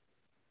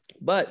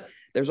 But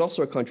there's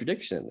also a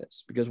contradiction in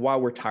this, because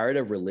while we're tired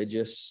of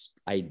religious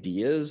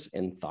ideas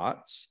and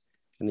thoughts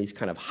and these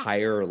kind of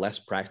higher or less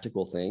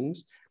practical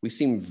things, we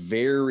seem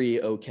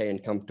very okay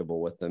and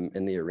comfortable with them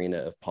in the arena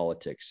of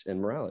politics and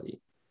morality.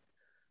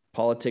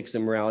 Politics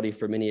and morality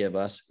for many of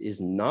us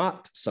is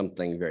not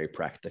something very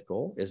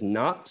practical, is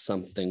not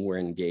something we're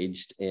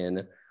engaged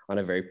in on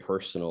a very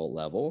personal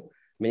level.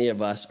 Many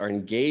of us are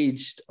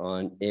engaged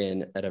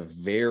at a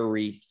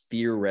very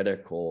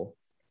theoretical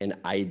and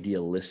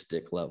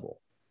idealistic level.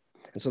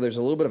 And so there's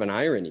a little bit of an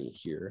irony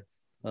here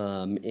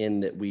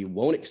in that we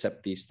won't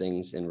accept these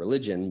things in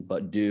religion,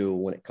 but do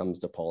when it comes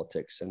to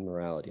politics and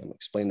morality. I'm going to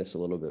explain this a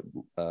little bit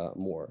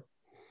more.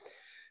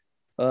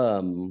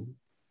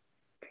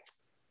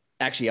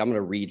 Actually, I'm going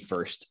to read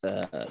first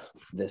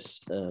this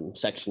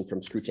section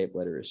from Screwtape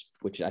Letters,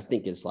 which I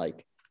think is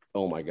like,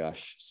 oh my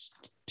gosh,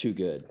 too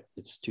good.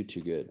 It's too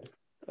good.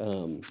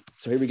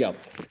 So here we go.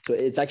 So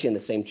it's actually in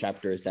the same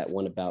chapter as that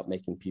one about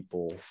making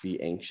people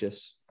be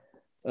anxious.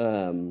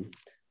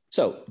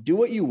 So do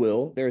what you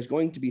will, there is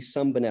going to be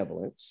some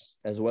benevolence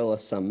as well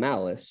as some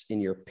malice in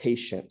your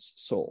patient's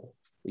soul.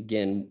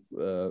 Again,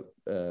 the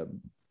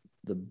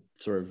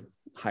sort of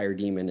higher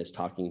demon is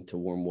talking to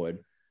Wormwood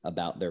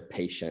about their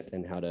patient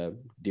and how to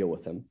deal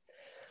with him.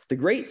 The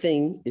great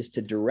thing is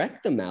to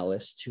direct the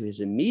malice to his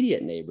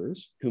immediate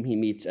neighbors, whom he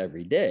meets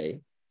every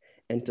day,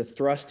 and to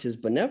thrust his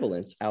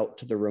benevolence out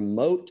to the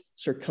remote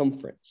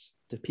circumference,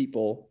 to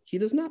people he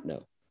does not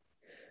know.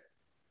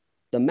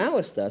 The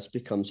malice thus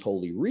becomes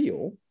wholly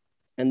real,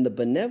 and the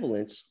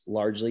benevolence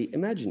largely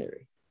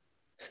imaginary.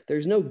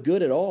 There's no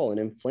good at all in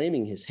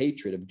inflaming his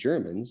hatred of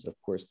Germans, of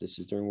course this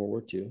is during World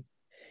War II,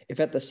 if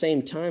at the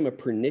same time a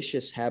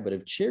pernicious habit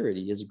of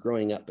charity is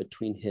growing up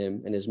between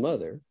him and his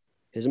mother,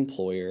 his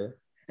employer,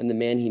 and the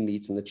man he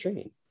meets in the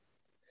train.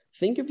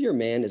 Think of your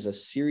man as a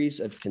series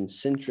of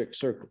concentric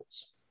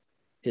circles,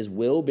 his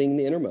will being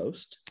the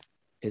innermost,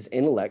 his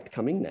intellect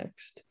coming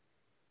next,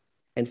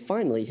 and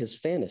finally his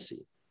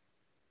fantasy.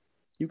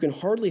 You can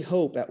hardly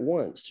hope at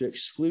once to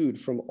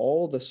exclude from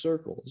all the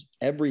circles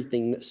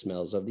everything that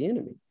smells of the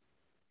enemy.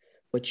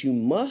 But you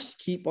must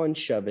keep on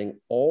shoving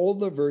all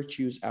the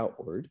virtues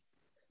outward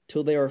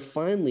till they are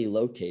finally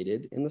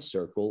located in the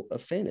circle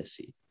of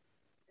fantasy,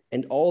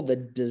 and all the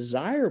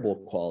desirable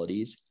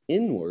qualities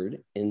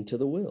inward into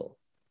the will.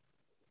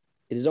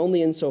 It is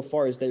only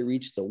insofar as they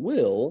reach the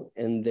will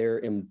and they're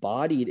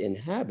embodied in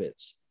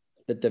habits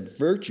that the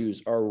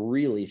virtues are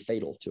really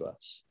fatal to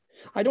us.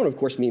 I don't, of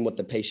course, mean what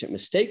the patient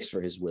mistakes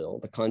for his will,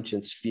 the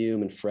conscience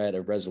fume and fret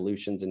of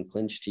resolutions and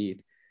clenched teeth,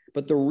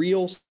 but the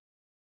real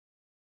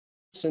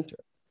center,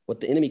 what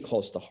the enemy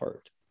calls the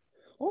heart.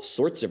 All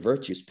sorts of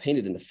virtues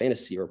painted in the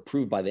fantasy or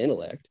approved by the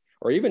intellect,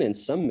 or even in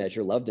some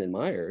measure loved and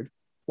admired,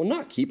 will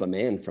not keep a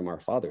man from our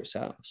Father's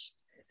house.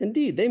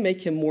 Indeed, they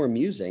make him more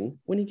amusing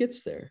when he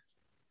gets there.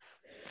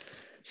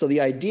 So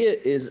the idea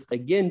is,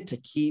 again, to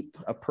keep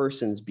a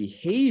person's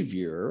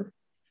behavior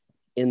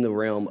in the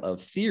realm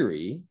of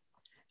theory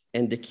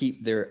and to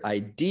keep their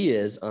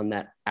ideas on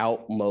that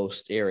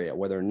outmost area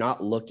where they're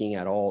not looking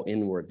at all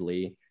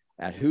inwardly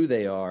at who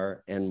they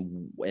are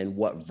and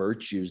what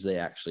virtues they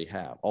actually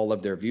have. All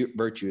of their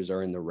virtues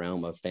are in the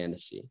realm of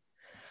fantasy.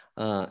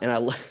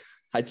 And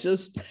I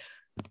just,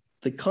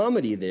 the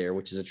comedy there,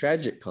 which is a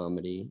tragic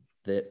comedy,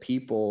 that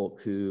people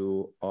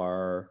who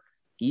are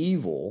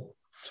evil,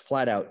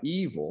 flat out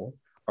evil,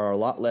 are a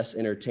lot less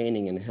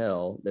entertaining in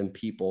hell than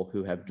people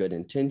who have good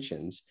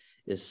intentions,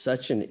 is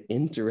such an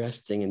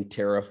interesting and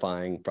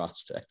terrifying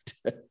prospect.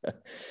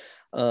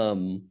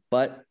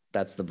 But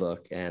that's the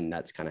book, and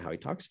that's kind of how he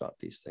talks about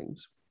these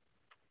things.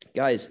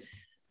 Guys,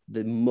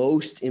 the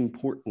most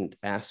important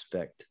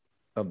aspect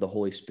of the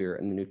Holy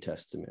Spirit in the New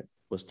Testament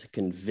was to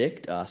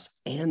convict us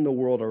and the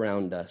world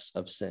around us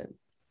of sin,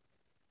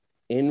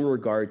 in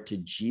regard to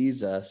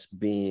Jesus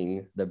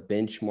being the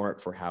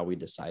benchmark for how we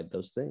decide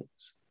those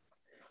things.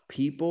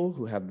 People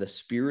who have the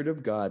Spirit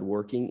of God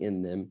working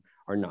in them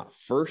are not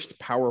first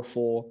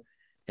powerful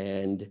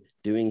and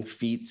doing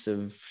feats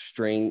of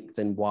strength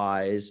and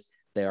wise.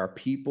 They are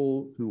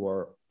people who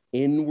are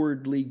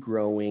inwardly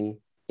growing,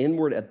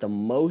 inward at the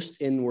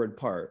most inward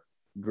part,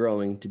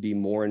 growing to be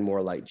more and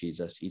more like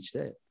Jesus each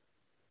day.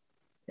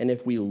 And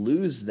if we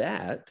lose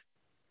that,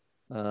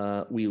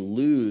 we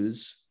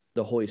lose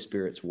the Holy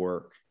Spirit's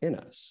work in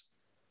us,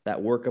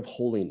 that work of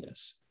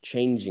holiness,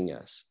 changing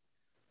us,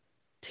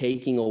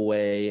 taking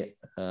away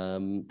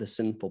the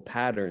sinful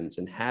patterns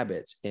and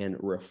habits and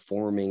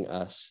reforming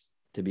us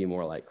to be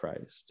more like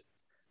Christ.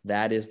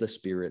 That is the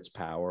Spirit's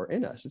power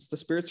in us. It's the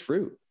Spirit's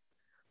fruit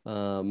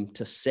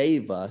to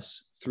save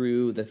us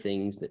through the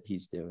things that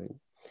he's doing.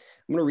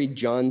 I'm going to read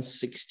John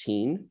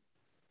 16.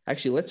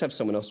 Actually, let's have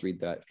someone else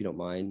read that, if you don't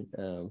mind.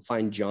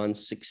 Find John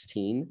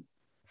 16.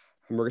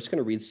 And we're just going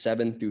to read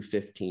 7 through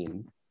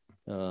 15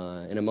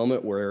 in a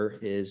moment where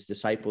his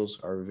disciples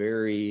are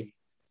very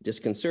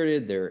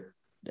disconcerted. They're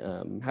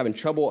having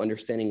trouble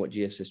understanding what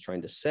Jesus is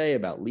trying to say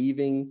about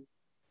leaving.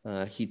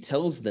 He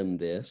tells them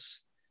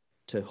this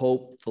to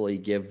hopefully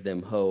give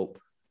them hope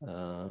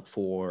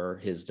for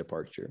his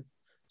departure.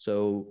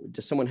 So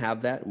does someone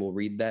have that? And we'll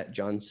read that,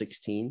 John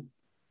 16.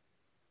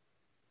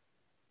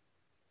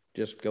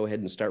 Just go ahead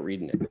and start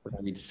reading it. We're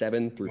going to read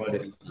 7 through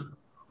 15.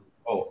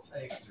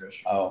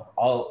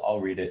 I'll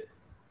read it.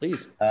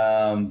 Please.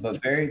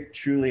 But very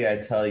truly I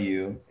tell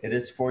you, it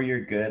is for your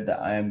good that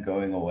I am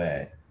going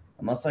away.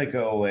 Unless I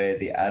go away,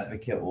 the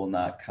advocate will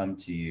not come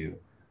to you.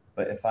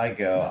 But if I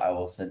go, I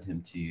will send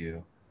him to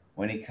you.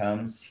 When he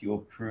comes, he will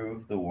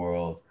prove the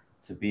world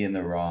to be in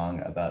the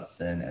wrong about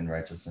sin and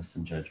righteousness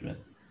and judgment.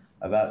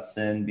 About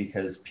sin,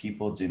 because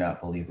people do not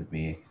believe in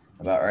me.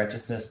 About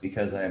righteousness,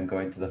 because I am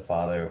going to the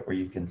Father, where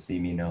you can see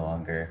me no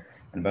longer.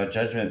 And about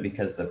judgment,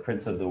 because the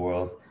prince of the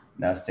world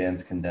now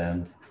stands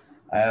condemned.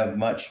 I have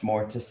much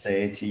more to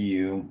say to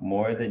you,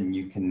 more than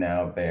you can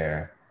now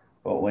bear.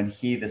 But when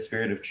he, the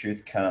Spirit of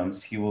truth,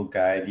 comes, he will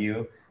guide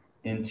you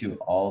into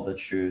all the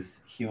truth.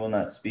 He will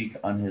not speak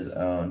on his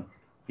own.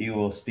 He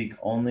will speak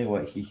only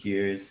what he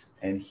hears,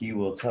 and he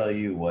will tell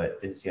you what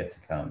is yet to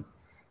come.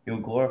 He will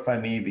glorify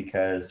me,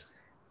 because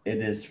it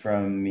is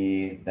from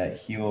me that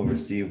he will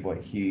receive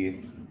what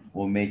he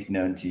will make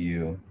known to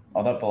you.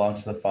 All that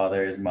belongs to the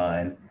Father is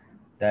mine.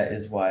 That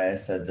is why I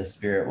said the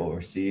Spirit will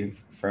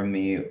receive from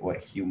me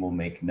what he will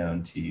make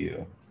known to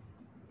you.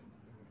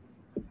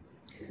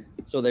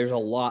 So there's a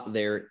lot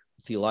there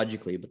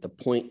theologically, but the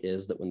point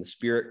is that when the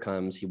Spirit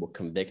comes, he will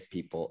convict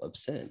people of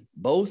sin,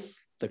 both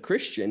the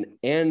Christian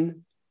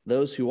and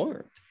those who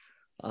aren't.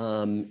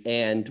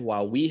 And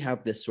while we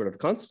have this sort of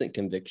constant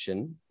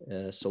conviction,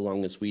 so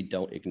long as we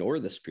don't ignore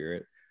the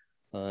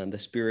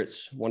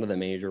Spirit's one of the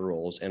major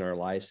roles in our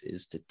lives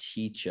is to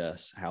teach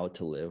us how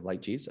to live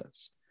like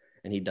Jesus.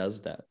 And he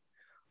does that.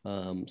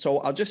 So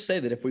I'll just say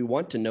that if we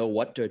want to know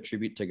what to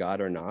attribute to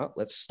God or not,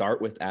 let's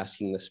start with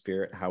asking the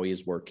Spirit how he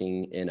is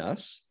working in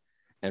us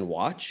and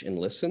watch and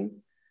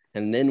listen.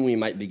 And then we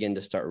might begin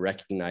to start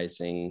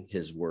recognizing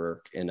his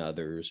work in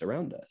others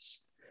around us.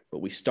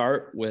 But we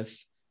start with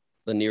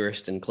the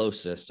nearest and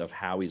closest of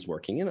how he's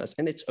working in us.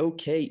 And it's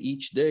okay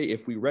each day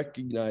if we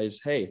recognize,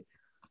 hey,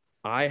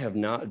 I have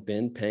not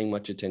been paying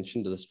much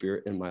attention to the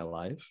Spirit in my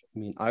life. I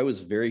mean, I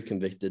was very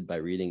convicted by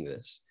reading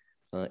this.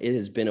 It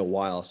has been a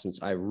while since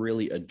I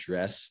really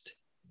addressed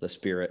the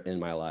Spirit in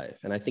my life.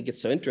 And I think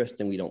it's so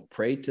interesting. We don't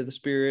pray to the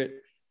Spirit.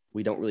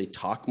 We don't really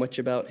talk much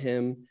about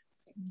him,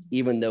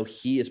 even though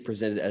he is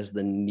presented as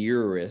the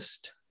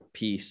nearest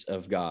piece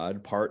of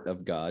God, part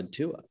of God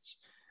to us.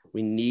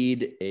 We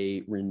need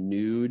a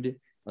renewed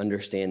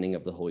understanding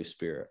of the Holy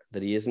Spirit,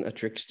 that he isn't a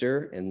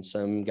trickster and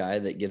some guy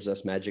that gives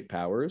us magic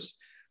powers,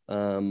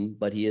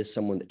 but he is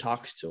someone that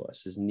talks to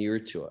us, is near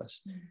to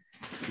us,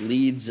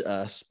 leads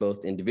us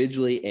both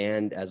individually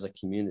and as a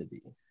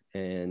community.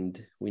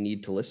 And we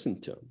need to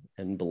listen to him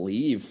and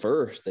believe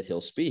first that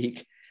he'll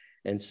speak,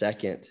 and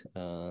second,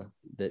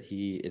 that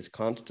he is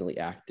constantly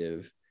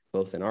active,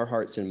 both in our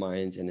hearts and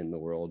minds and in the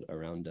world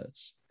around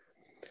us.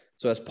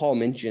 So as Paul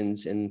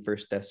mentions in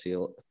First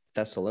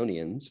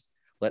Thessalonians,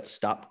 let's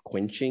stop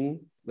quenching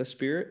the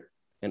Spirit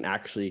and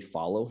actually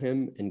follow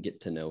him and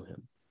get to know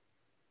him.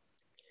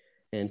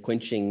 And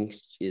quenching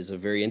is a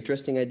very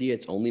interesting idea.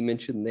 It's only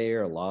mentioned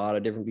there. A lot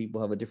of different people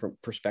have a different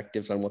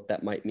perspectives on what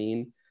that might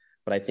mean.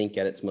 But I think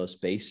at its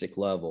most basic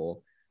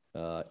level,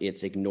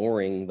 it's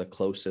ignoring the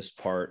closest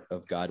part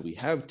of God we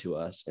have to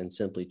us and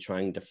simply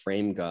trying to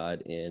frame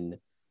God in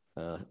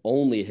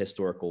only a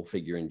historical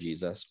figure in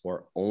Jesus,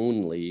 or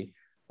only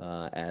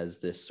as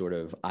this sort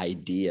of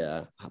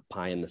idea,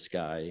 pie in the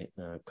sky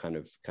kind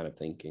of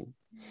thinking.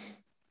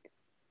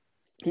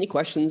 Any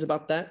questions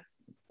about that?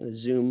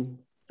 Zoom.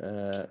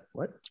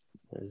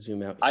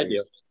 Zoom out. I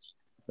do.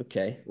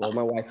 Okay. Well,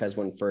 my wife has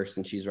one first,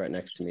 and she's right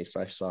next to me,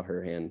 so I saw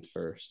her hand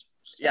first.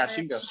 Yeah,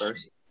 she can go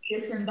first.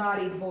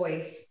 Disembodied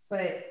voice,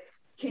 but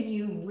can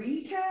you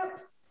recap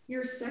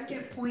your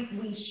second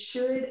point? We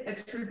should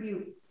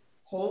attribute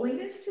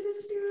holiness to the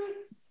Spirit.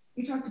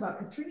 You talked about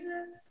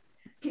Katrina.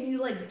 Can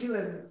you do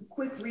a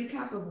quick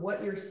recap of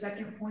what your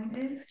second point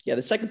is? Yeah,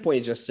 the second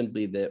point is just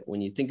simply that when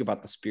you think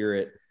about the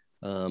Spirit,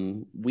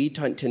 we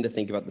tend to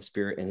think about the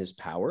Spirit and his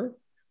power.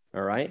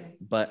 All right. Okay.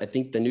 But I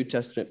think the New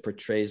Testament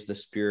portrays the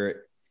Spirit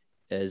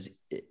as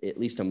at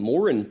least a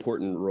more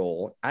important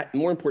role.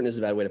 More important is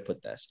a bad way to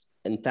put this.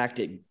 In fact,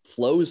 it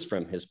flows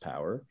from his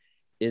power,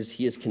 is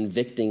he is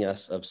convicting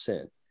us of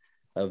sin,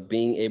 of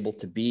being able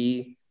to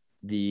be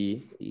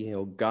the,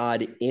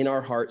 God in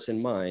our hearts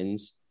and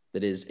minds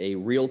that is a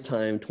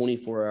real-time,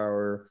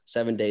 24-hour,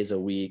 7 days a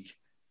week,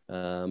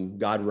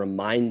 God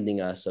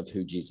reminding us of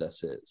who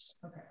Jesus is.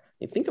 Okay.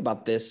 You think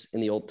about this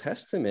in the Old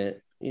Testament,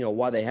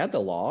 while they had the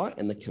law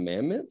and the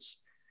commandments,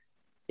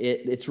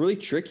 it's really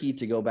tricky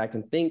to go back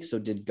and think, so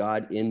did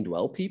God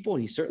indwell people?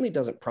 He certainly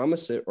doesn't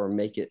promise it or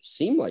make it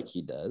seem like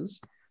he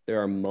does.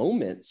 There are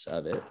moments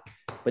of it.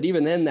 But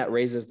even then, that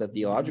raises the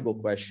theological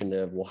question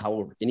of, well, how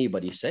were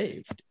anybody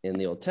saved in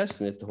the Old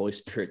Testament if the Holy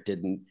Spirit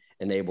didn't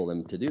enable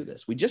them to do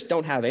this? We just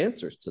don't have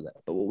answers to that.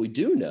 But what we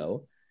do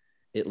know,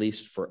 at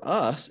least for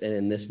us, and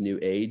in this new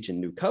age and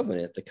new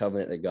covenant, the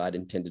covenant that God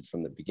intended from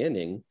the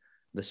beginning,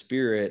 the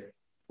Spirit,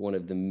 one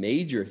of the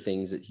major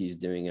things that he's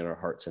doing in our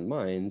hearts and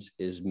minds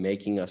is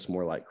making us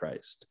more like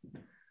Christ.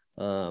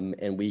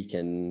 And we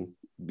can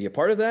be a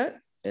part of that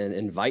and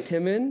invite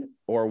him in,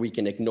 or we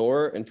can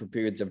ignore and for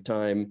periods of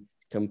time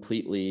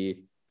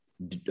completely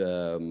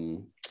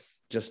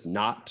just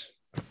not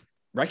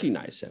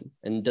recognize him.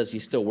 And does he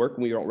still work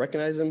when we don't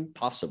recognize him?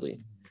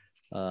 Possibly.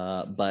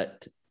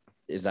 But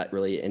is that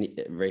really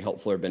very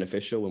helpful or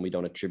beneficial when we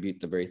don't attribute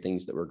the very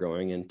things that we're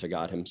growing in to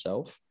God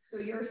himself? So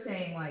you're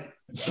saying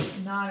it's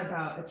not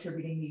about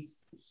attributing these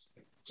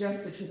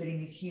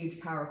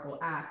huge, powerful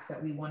acts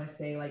that we want to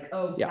say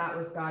that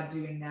was God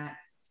doing that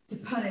to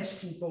punish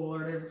people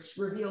or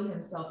to reveal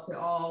himself to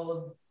all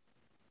of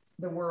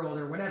the world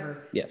or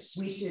whatever. Yes.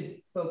 We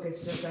should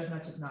focus just as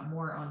much, if not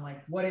more, on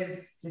what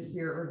is the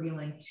Spirit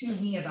revealing to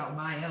me about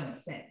my own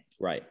sin?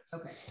 Right.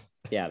 Okay.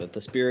 Yeah, that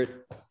the Spirit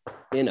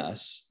in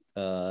us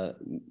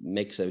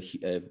makes a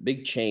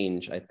big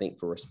change, I think,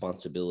 for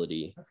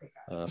responsibility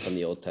from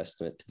the Old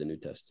Testament to the New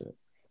Testament.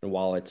 And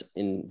while it's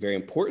very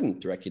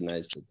important to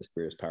recognize that the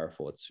Spirit is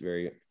powerful, it's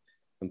very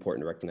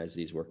important to recognize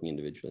that he's working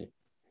individually.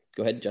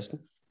 Go ahead, Justin.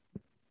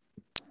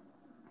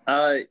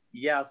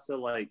 Yeah,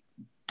 so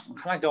I'm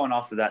kind of going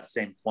off of that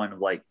same point of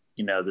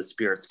the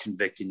Spirit's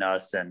convicting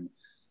us, and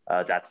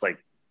that's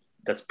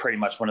pretty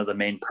much one of the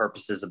main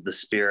purposes of the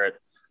Spirit.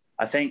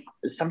 I think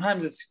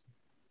sometimes it's,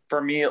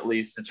 for me at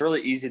least, it's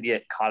really easy to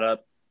get caught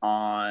up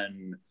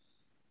on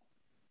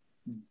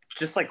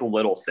just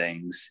little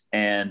things.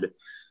 And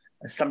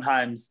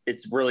sometimes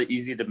it's really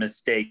easy to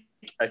mistake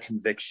a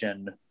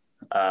conviction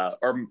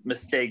or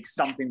mistake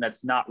something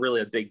that's not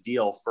really a big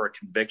deal for a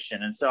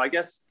conviction. And so I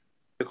guess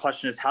the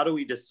question is, how do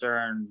we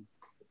discern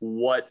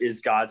what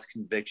is God's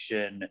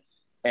conviction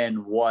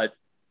and what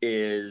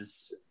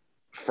is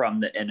from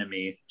the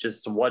enemy?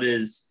 Just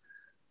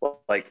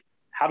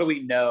how do we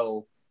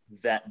know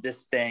that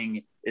this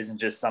thing isn't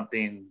just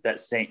something that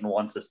Satan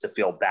wants us to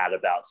feel bad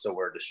about, so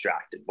we're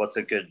distracted? What's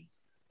a good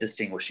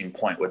distinguishing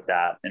point with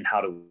that, and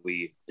how do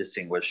we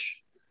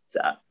distinguish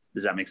that?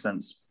 Does that make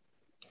sense?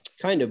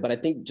 Kind of, but I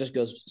think it just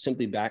goes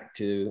simply back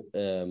to,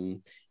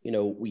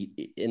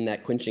 we in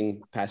that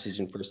quenching passage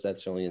in 1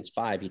 Thessalonians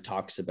 5, he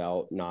talks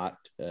about not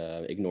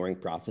ignoring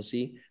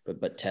prophecy,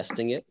 but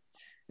testing it.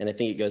 And I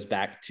think it goes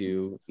back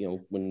to,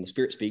 when the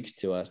Spirit speaks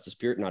to us, the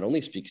Spirit not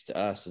only speaks to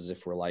us as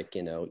if we're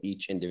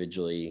each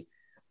individually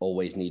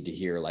always need to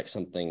hear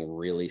something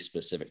really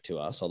specific to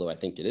us, although I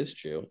think it is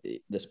true.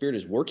 The Spirit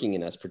is working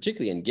in us,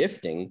 particularly in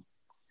gifting,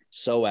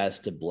 so as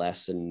to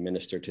bless and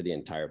minister to the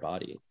entire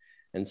body.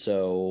 And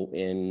so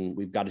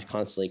we've got to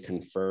constantly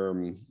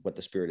confirm what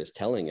the Spirit is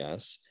telling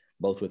us,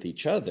 both with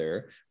each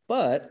other,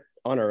 but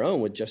on our own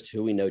with just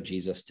who we know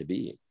Jesus to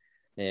be.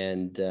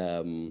 And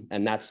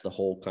that's the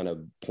whole kind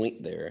of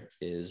point there,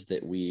 is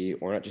that we're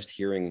not just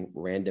hearing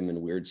random and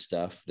weird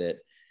stuff that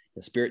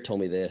the Spirit told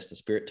me this, the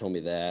Spirit told me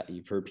that.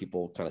 You've heard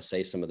people kind of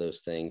say some of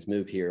those things,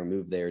 move here,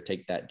 move there,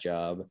 take that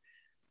job.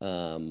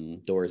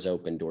 doors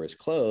open, doors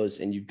close,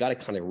 and you've got to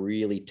kind of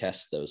really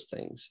test those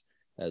things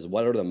as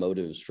what are the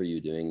motives for you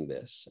doing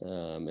this,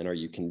 and are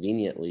you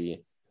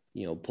conveniently,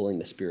 pulling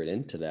the Spirit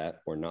into that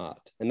or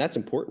not? And that's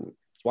important.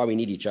 It's why we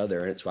need each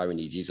other, and it's why we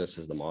need Jesus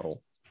as the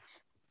model.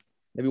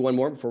 Maybe one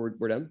more before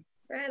we're done.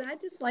 Brad,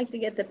 I'd just like to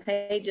get the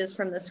pages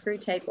from the Screw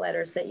Tape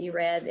letters that you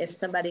read, if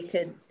somebody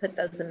could put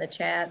those in the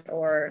chat,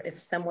 or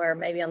if somewhere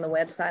maybe on the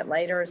website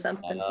later or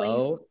something, please.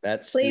 Oh,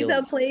 that's please,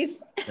 stealing. oh,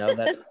 please. No,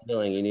 that's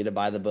stealing. You need to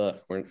buy the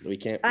book. We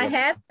can't. I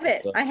have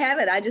it. I have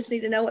it. I just need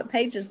to know what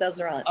pages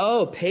those are on.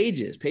 Oh,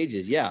 pages.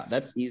 Yeah,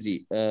 that's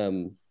easy.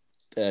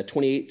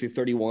 28 through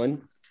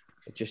 31,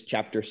 just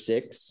chapter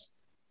 6.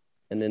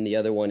 And then the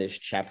other one is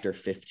chapter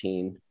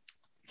 15,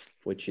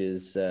 which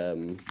is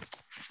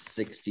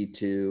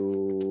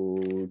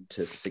 62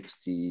 to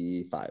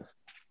 65.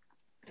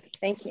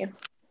 Thank you.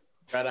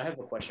 Brad, I have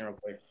a question real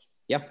quick.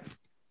 Yeah.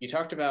 You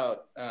talked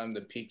about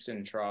the peaks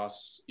and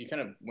troughs. You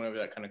kind of went over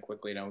that kind of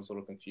quickly, and I was a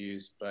little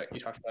confused, but you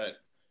talked about it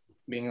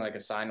being like a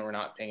sign we're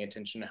not paying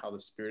attention to how the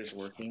Spirit is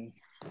working.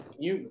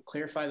 Can you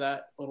clarify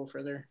that a little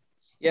further?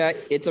 Yeah,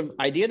 it's an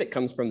idea that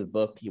comes from the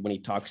book when he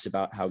talks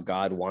about how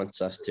God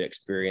wants us to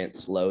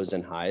experience lows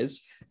and highs.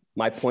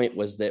 My point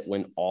was that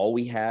when all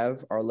we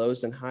have are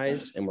lows and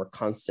highs, and we're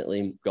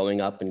constantly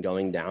going up and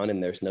going down,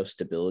 and there's no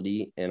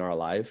stability in our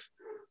life,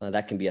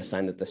 that can be a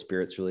sign that the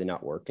Spirit's really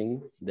not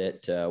working,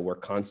 that we're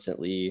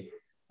constantly,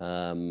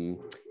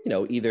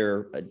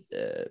 either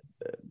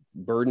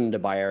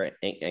burdened by our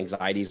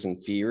anxieties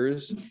and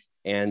fears,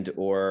 and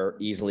or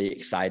easily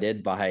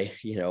excited by,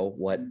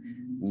 what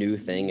new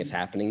thing is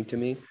happening to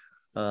me.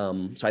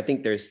 So I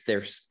think there's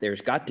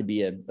got to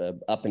be a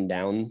up and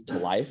down to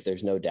life.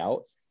 There's no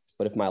doubt.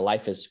 But if my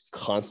life is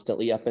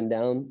constantly up and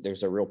down,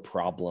 there's a real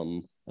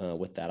problem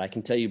with that. I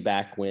can tell you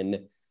back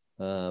when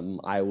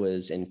I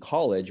was in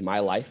college, my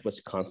life was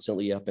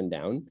constantly up and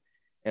down.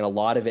 And a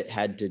lot of it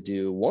had to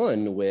do,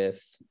 one,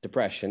 with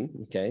depression.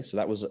 Okay. So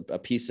that was a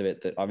piece of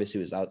it that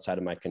obviously was outside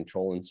of my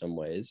control in some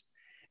ways.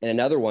 And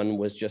another one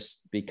was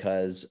just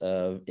because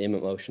of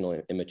emotional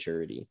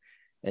immaturity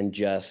and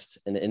just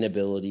an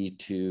inability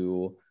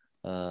to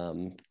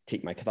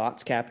take my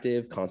thoughts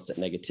captive, constant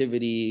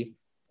negativity,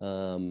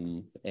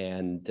 and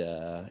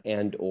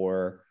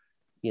or,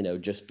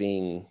 just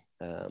being,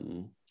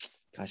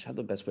 how's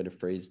the best way to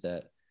phrase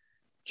that?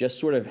 Just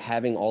sort of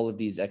having all of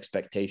these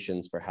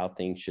expectations for how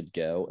things should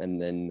go,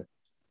 and then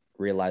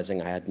realizing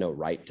I had no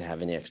right to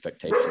have any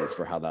expectations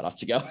for how that ought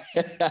to go.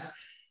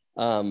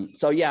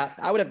 So yeah,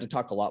 I would have to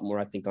talk a lot more,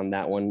 I think, on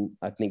that one.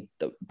 I think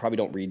probably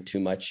don't read too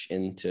much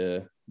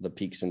into the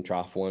peaks and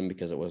trough one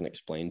because it wasn't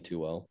explained too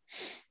well.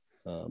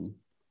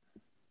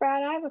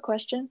 Brad, I have a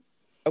question.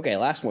 Okay,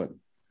 last one.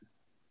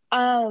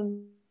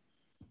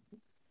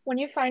 When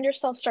you find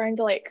yourself starting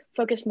to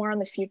focus more on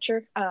the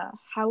future,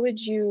 how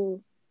would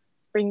you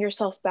bring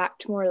yourself back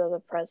to more of the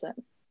present?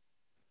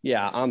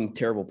 Yeah, I'm a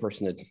terrible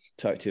person to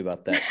talk to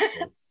about that.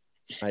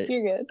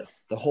 You're good.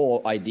 The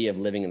whole idea of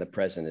living in the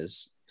present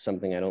is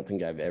something I don't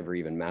think I've ever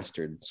even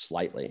mastered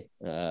slightly.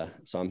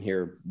 So I'm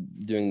here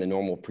doing the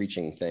normal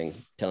preaching thing,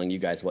 telling you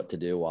guys what to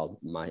do while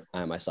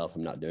I myself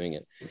am not doing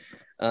it.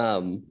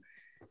 I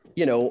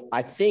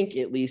think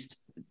at least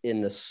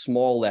in the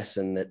small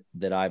lesson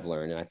that I've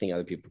learned, and I think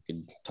other people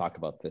could talk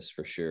about this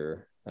for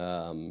sure,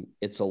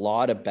 it's a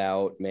lot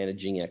about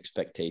managing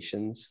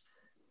expectations.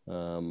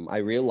 I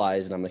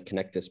realized, and I'm going to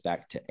connect this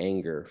back to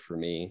anger for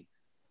me,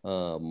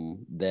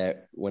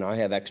 that when I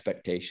have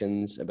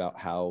expectations about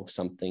how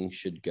something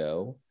should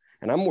go,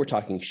 and I'm more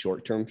talking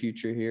short-term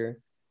future here,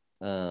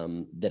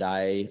 that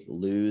I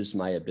lose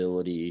my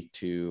ability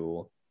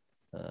to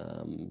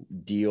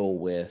deal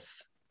with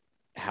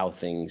how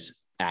things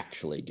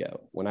actually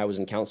go. When I was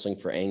in counseling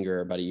for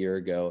anger about a year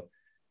ago,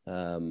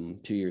 2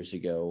 years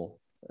ago,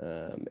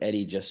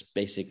 Eddie just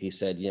basically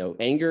said,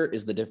 anger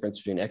is the difference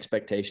between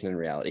expectation and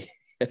reality.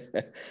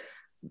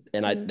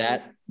 And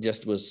that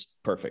just was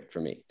perfect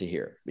for me to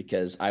hear,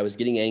 because I was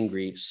getting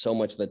angry so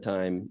much of the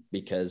time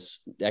because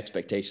the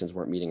expectations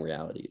weren't meeting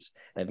realities.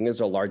 And I think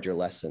there's a larger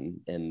lesson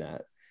in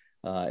that,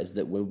 is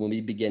that when we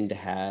begin to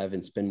have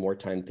and spend more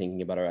time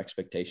thinking about our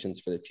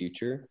expectations for the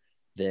future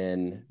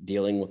than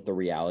dealing with the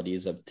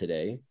realities of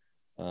today,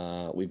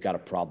 we've got a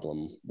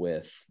problem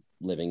with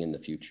living in the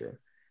future.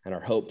 And our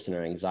hopes and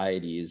our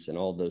anxieties and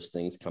all those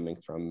things coming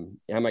from,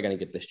 how am I going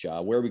to get this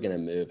job? Where are we going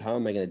to move? How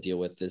am I going to deal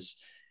with this,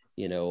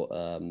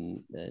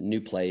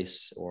 new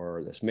place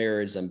or this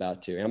marriage I'm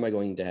about to? Am I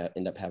going to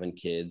end up having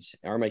kids?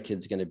 Are my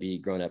kids going to be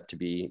grown up to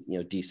be,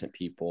 decent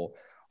people?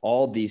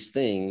 All these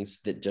things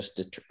that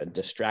just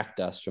distract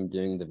us from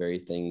doing the very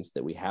things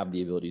that we have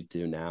the ability to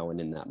do now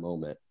and in that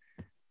moment.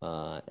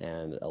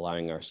 And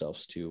allowing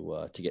ourselves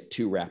to get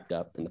too wrapped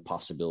up in the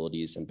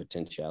possibilities and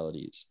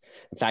potentialities.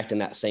 In fact, in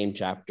that same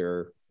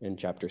chapter, in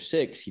chapter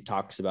 6, he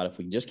talks about if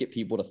we just get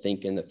people to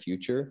think in the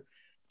future,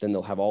 then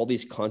they'll have all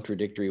these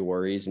contradictory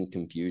worries and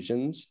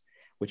confusions,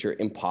 which are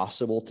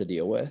impossible to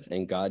deal with.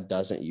 And God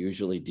doesn't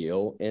usually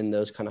deal in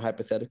those kind of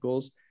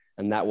hypotheticals.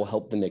 And that will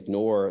help them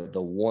ignore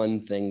the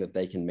one thing that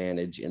they can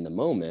manage in the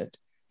moment,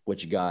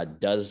 which God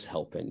does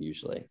help in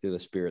usually through the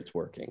Spirit's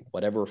working.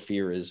 Whatever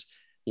fear is,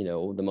 you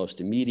know, the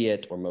most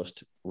immediate or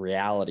most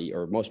reality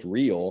or most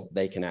real,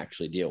 they can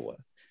actually deal with.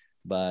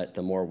 But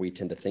the more we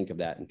tend to think of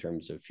that in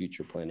terms of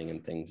future planning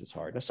and things, it's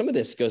hard. Now, some of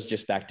this goes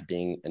just back to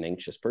being an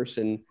anxious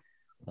person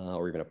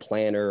or even a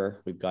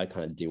planner. We've got to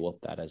kind of deal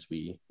with that as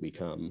we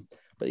come.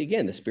 But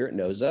again, the Spirit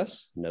knows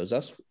us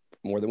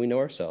more than we know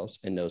ourselves,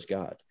 and knows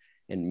God,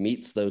 and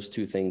meets those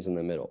two things in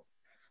the middle.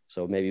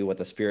 So maybe what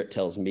the Spirit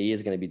tells me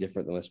is going to be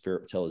different than what the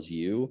Spirit tells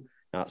you,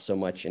 not so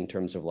much in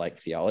terms of like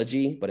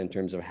theology, but in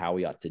terms of how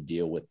we ought to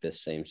deal with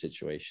this same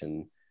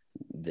situation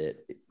that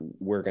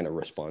we're going to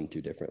respond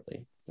to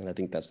differently. And I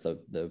think that's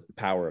the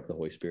power of the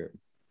Holy Spirit.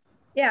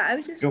 Yeah, I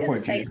was just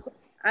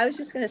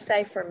going to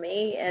say for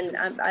me, and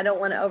I don't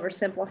want to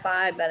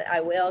oversimplify, but I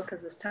will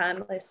because this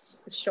time is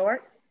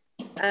short.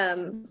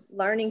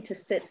 Learning to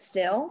sit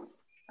still.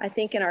 I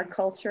think in our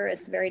culture,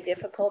 it's very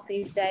difficult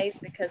these days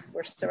because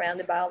we're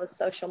surrounded by all the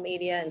social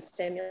media and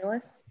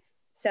stimulus.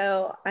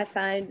 So I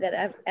find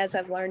that as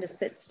I've learned to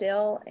sit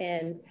still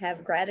and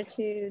have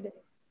gratitude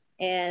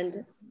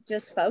and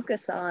just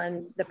focus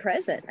on the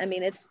present. I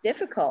mean, it's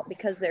difficult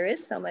because there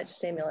is so much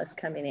stimulus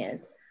coming in.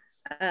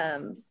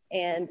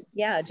 And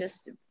yeah,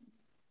 just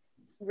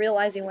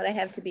realizing what I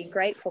have to be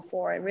grateful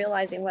for and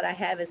realizing what I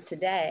have is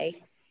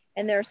today.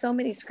 And there are so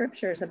many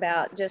scriptures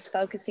about just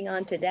focusing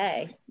on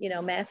today, you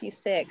know, Matthew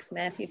 6,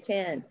 Matthew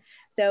 10.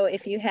 So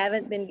if you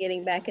haven't been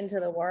getting back into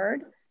the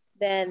word,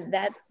 then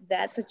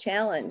that's a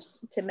challenge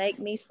to make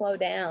me slow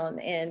down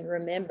and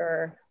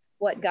remember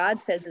what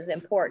God says is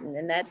important.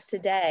 And that's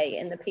today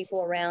and the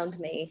people around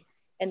me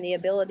and the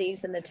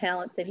abilities and the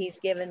talents that he's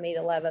given me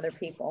to love other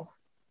people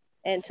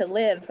and to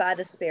live by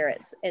the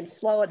spirits and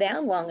slow it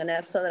down long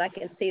enough so that I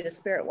can see the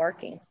Spirit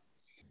working.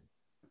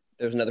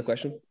 There's another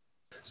question.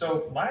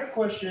 So my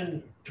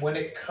question, when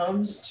it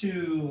comes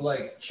to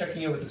like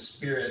checking in with the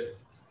Spirit,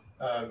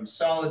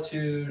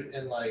 solitude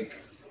and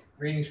like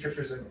reading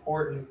scripture is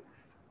important.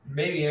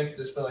 Maybe answer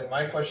this, but like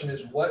my question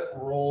is, what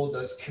role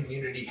does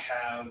community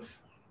have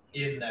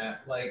in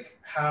that? Like,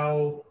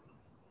 how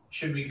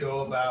should we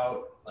go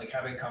about like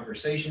having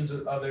conversations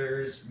with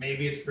others?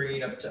 Maybe it's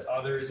bringing it up to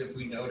others if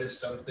we notice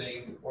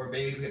something, or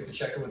maybe we have to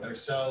check it with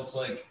ourselves.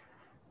 Like,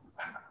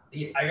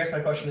 I guess my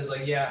question is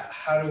like, yeah,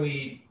 how do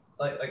we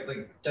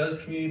like does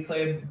community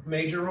play a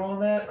major role in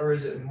that, or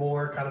is it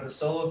more kind of a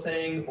solo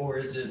thing, or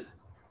is it?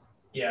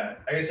 Yeah,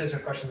 I guess there's a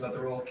question about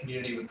the role of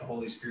community with the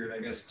Holy Spirit,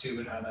 I guess, too,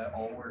 and how that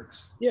all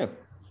works. Yeah,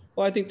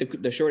 well, I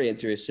think the short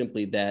answer is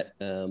simply that,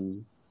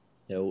 you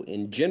know,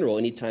 in general,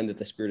 anytime that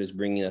the Spirit is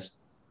bringing us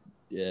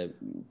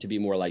to be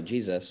more like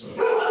Jesus,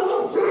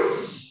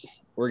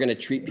 we're going to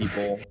treat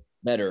people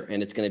better,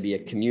 and it's going to be a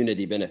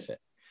community benefit.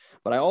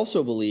 But I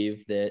also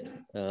believe that,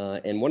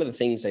 and one of the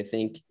things I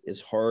think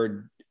is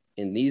hard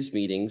in these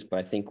meetings, but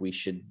I think we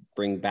should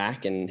bring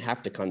back and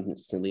have to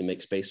constantly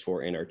make space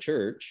for in our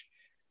church,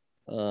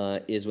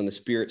 is when the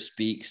Spirit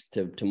speaks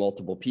to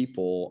multiple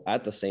people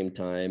at the same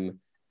time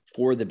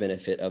for the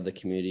benefit of the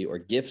community, or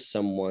gifts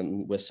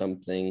someone with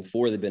something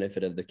for the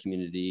benefit of the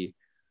community.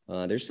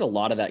 There's just a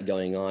lot of that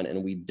going on,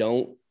 and we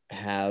don't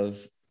have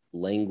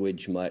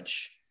language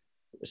much,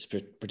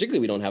 particularly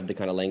we don't have the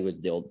kind of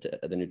language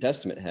the New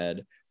Testament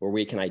had, where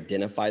we can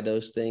identify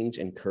those things,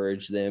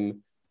 encourage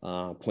them,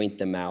 point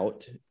them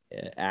out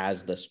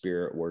as the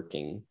Spirit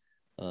working.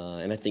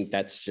 And I think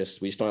that's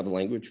just, we just don't have the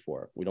language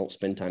for it. We don't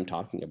spend time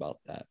talking about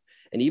that.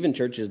 And even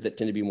churches that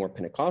tend to be more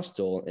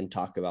Pentecostal and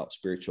talk about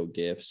spiritual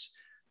gifts,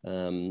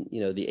 you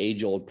know, the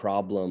age-old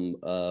problem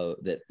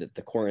that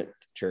the Corinth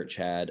church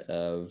had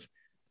of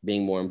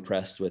being more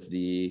impressed with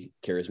the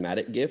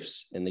charismatic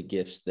gifts and the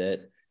gifts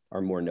that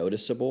are more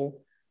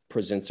noticeable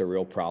presents a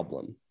real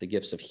problem. The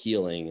gifts of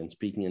healing and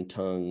speaking in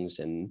tongues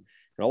and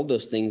all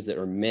those things that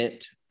are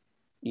meant,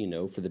 you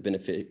know, for the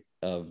benefit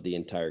of the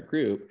entire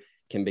group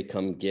can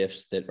become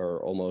gifts that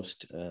are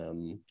almost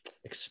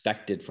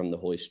expected from the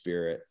Holy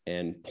Spirit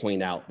and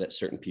point out that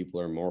certain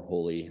people are more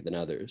holy than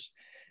others.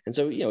 And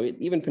so, you know,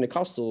 even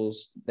Pentecostals,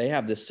 they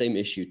have this same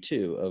issue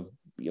too of,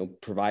 you know,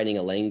 providing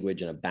a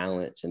language and a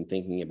balance and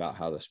thinking about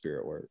how the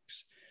Spirit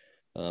works.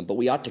 But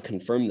we ought to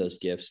confirm those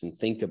gifts and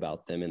think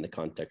about them in the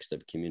context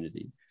of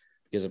community.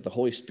 Because if the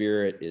Holy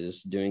Spirit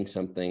is doing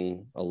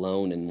something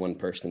alone in one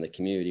person in the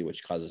community,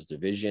 which causes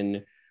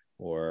division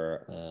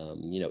or,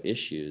 you know,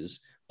 issues,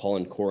 Paul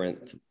in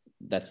Corinth,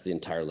 that's the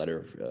entire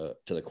letter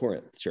to the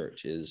Corinth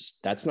church, is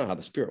that's not how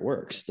the Spirit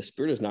works. The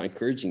Spirit is not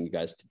encouraging you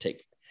guys to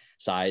take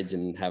sides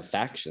and have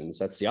factions.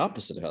 That's the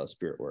opposite of how the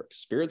Spirit works.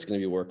 The Spirit's going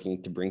to be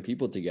working to bring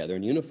people together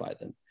and unify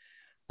them.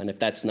 And if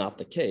that's not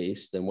the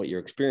case, then what you're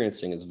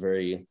experiencing is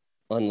very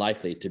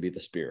unlikely to be the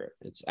Spirit.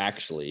 It's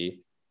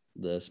actually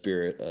the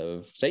spirit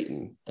of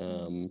Satan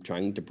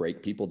trying to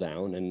break people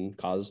down and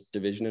cause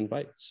division and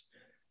fights,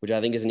 which I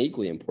think is an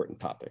equally important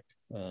topic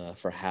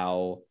for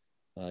how,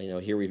 you know,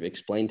 here we've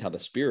explained how the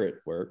Spirit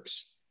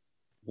works.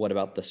 What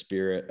about the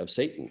spirit of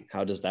Satan?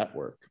 How does that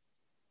work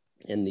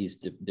in these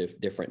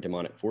different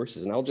demonic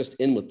forces? And I'll just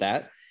end with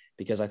that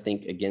because I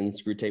think, again,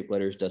 Screwtape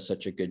Letters does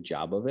such a good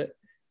job of it.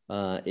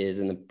 is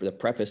in the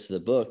preface to the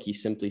book. He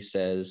simply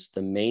says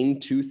the main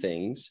two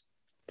things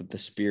that the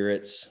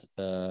spirits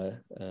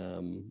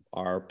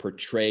are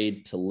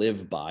portrayed to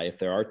live by, if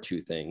there are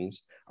two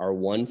things, are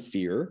one,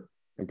 fear,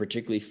 and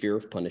particularly fear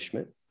of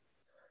punishment.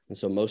 And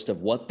so most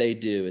of what they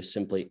do is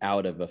simply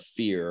out of a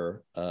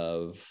fear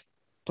of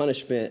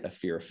punishment, a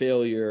fear of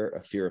failure,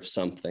 a fear of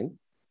something.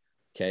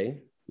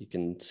 Okay, you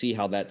can see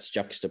how that's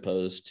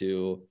juxtaposed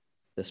to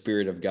the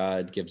Spirit of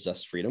God gives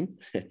us freedom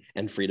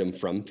and freedom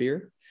from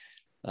fear,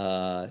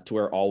 to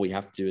where all we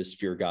have to do is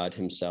fear God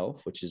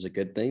himself, which is a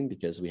good thing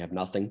because we have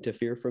nothing to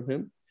fear from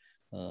him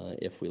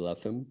if we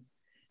love him.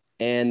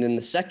 And then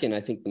the second, I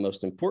think the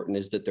most important,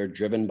 is that they're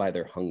driven by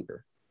their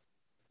hunger.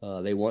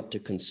 They want to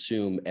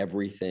consume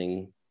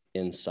everything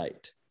in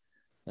sight.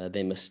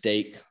 They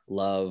mistake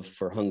love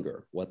for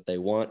hunger. What they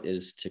want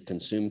is to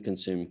consume.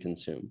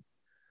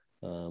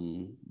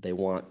 They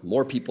want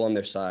more people on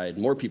their side,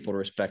 more people to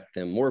respect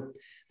them,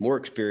 more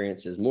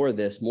experiences, more of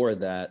this, more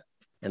of that.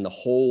 And the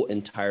whole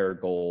entire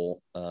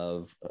goal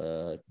of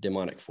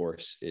demonic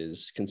force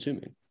is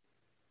consuming.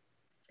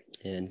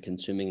 And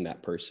consuming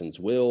that person's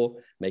will,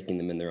 making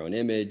them in their own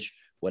image,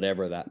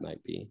 whatever that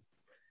might be.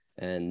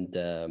 And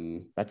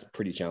that's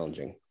pretty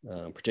challenging,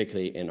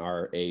 particularly in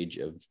our age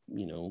of,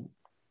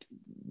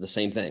 the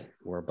same thing.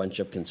 We're a bunch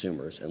of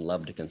consumers and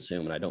love to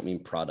consume. And I don't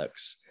mean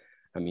products.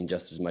 I mean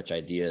just as much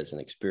ideas and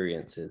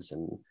experiences,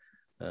 and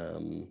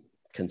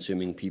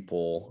consuming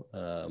people,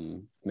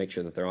 make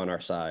sure that they're on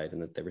our side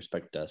and that they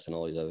respect us and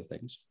all these other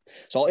things.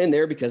 So I'll end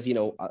there because,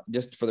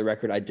 just for the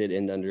record, I did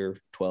end under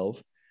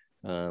 12,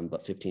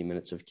 but 15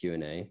 minutes of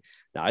Q&A.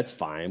 Now it's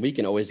fine. We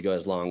can always go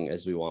as long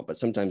as we want, but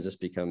sometimes this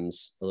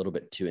becomes a little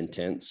bit too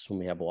intense when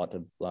we have a lot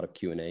of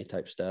Q&A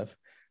type stuff.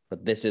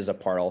 But this is a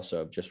part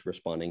also of just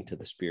responding to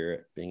the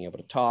Spirit, being able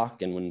to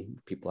talk, and when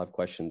people have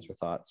questions or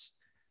thoughts,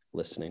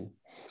 listening.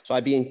 So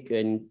I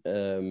just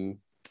want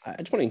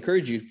to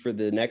encourage you for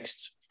the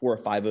next 4 or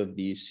 5 of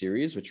these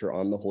series, which are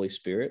on the Holy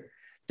Spirit,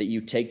 that you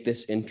take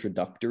this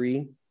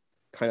introductory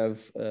kind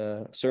of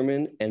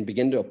sermon and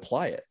begin to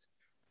apply it,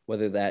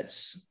 whether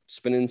that's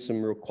spending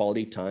some real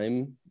quality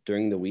time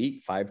during the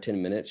week,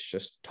 5-10 minutes,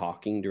 just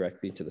talking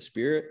directly to the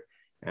Spirit,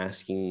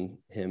 asking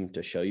him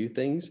to show you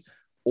things,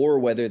 or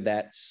whether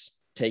that's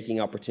taking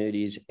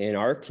opportunities in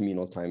our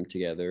communal time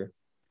together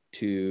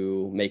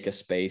to make a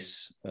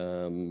space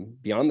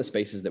beyond the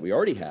spaces that we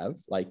already have,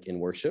 like in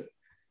worship,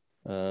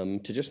 to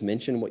just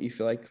mention what you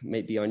feel like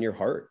may be on your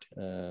heart,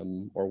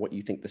 or what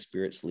you think the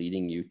Spirit's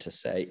leading you to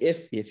say,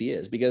 if he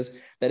is, because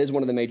that is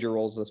one of the major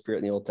roles of the Spirit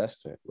in the Old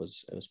Testament,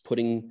 was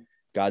putting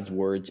God's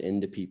words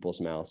into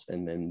people's mouths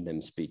and then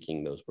them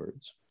speaking those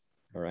words.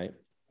 All right.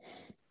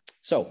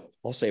 So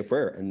I'll say a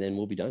prayer and then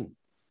we'll be done.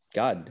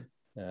 God,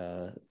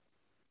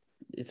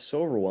 it's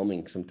so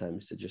overwhelming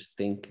sometimes to just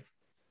think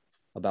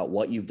about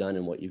what you've done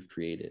and what you've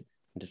created,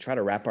 and to try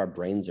to wrap our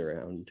brains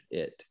around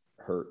it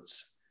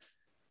hurts.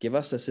 Give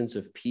us a sense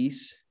of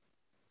peace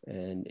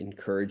and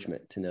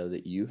encouragement to know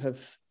that you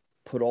have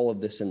put all of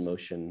this in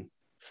motion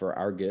for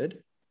our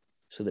good,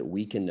 so that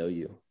we can know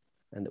you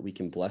and that we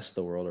can bless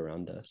the world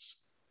around us.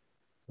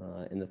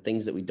 And the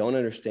things that we don't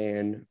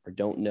understand or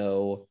don't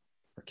know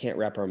or can't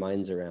wrap our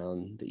minds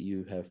around, that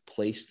you have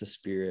placed the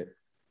Spirit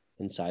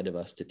inside of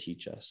us to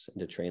teach us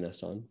and to train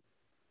us on.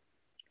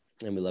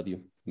 And we love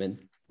you. Amen.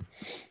 All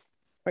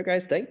right,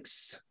 guys,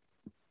 thanks.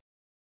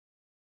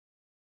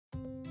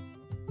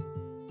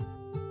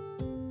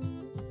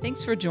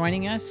 Thanks for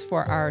joining us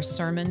for our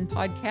sermon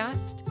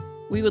podcast.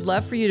 We would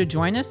love for you to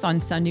join us on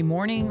Sunday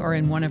morning or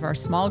in one of our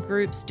small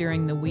groups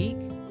during the week.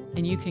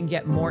 And you can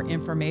get more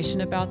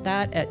information about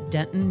that at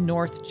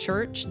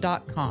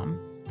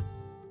dentonnorthchurch.com.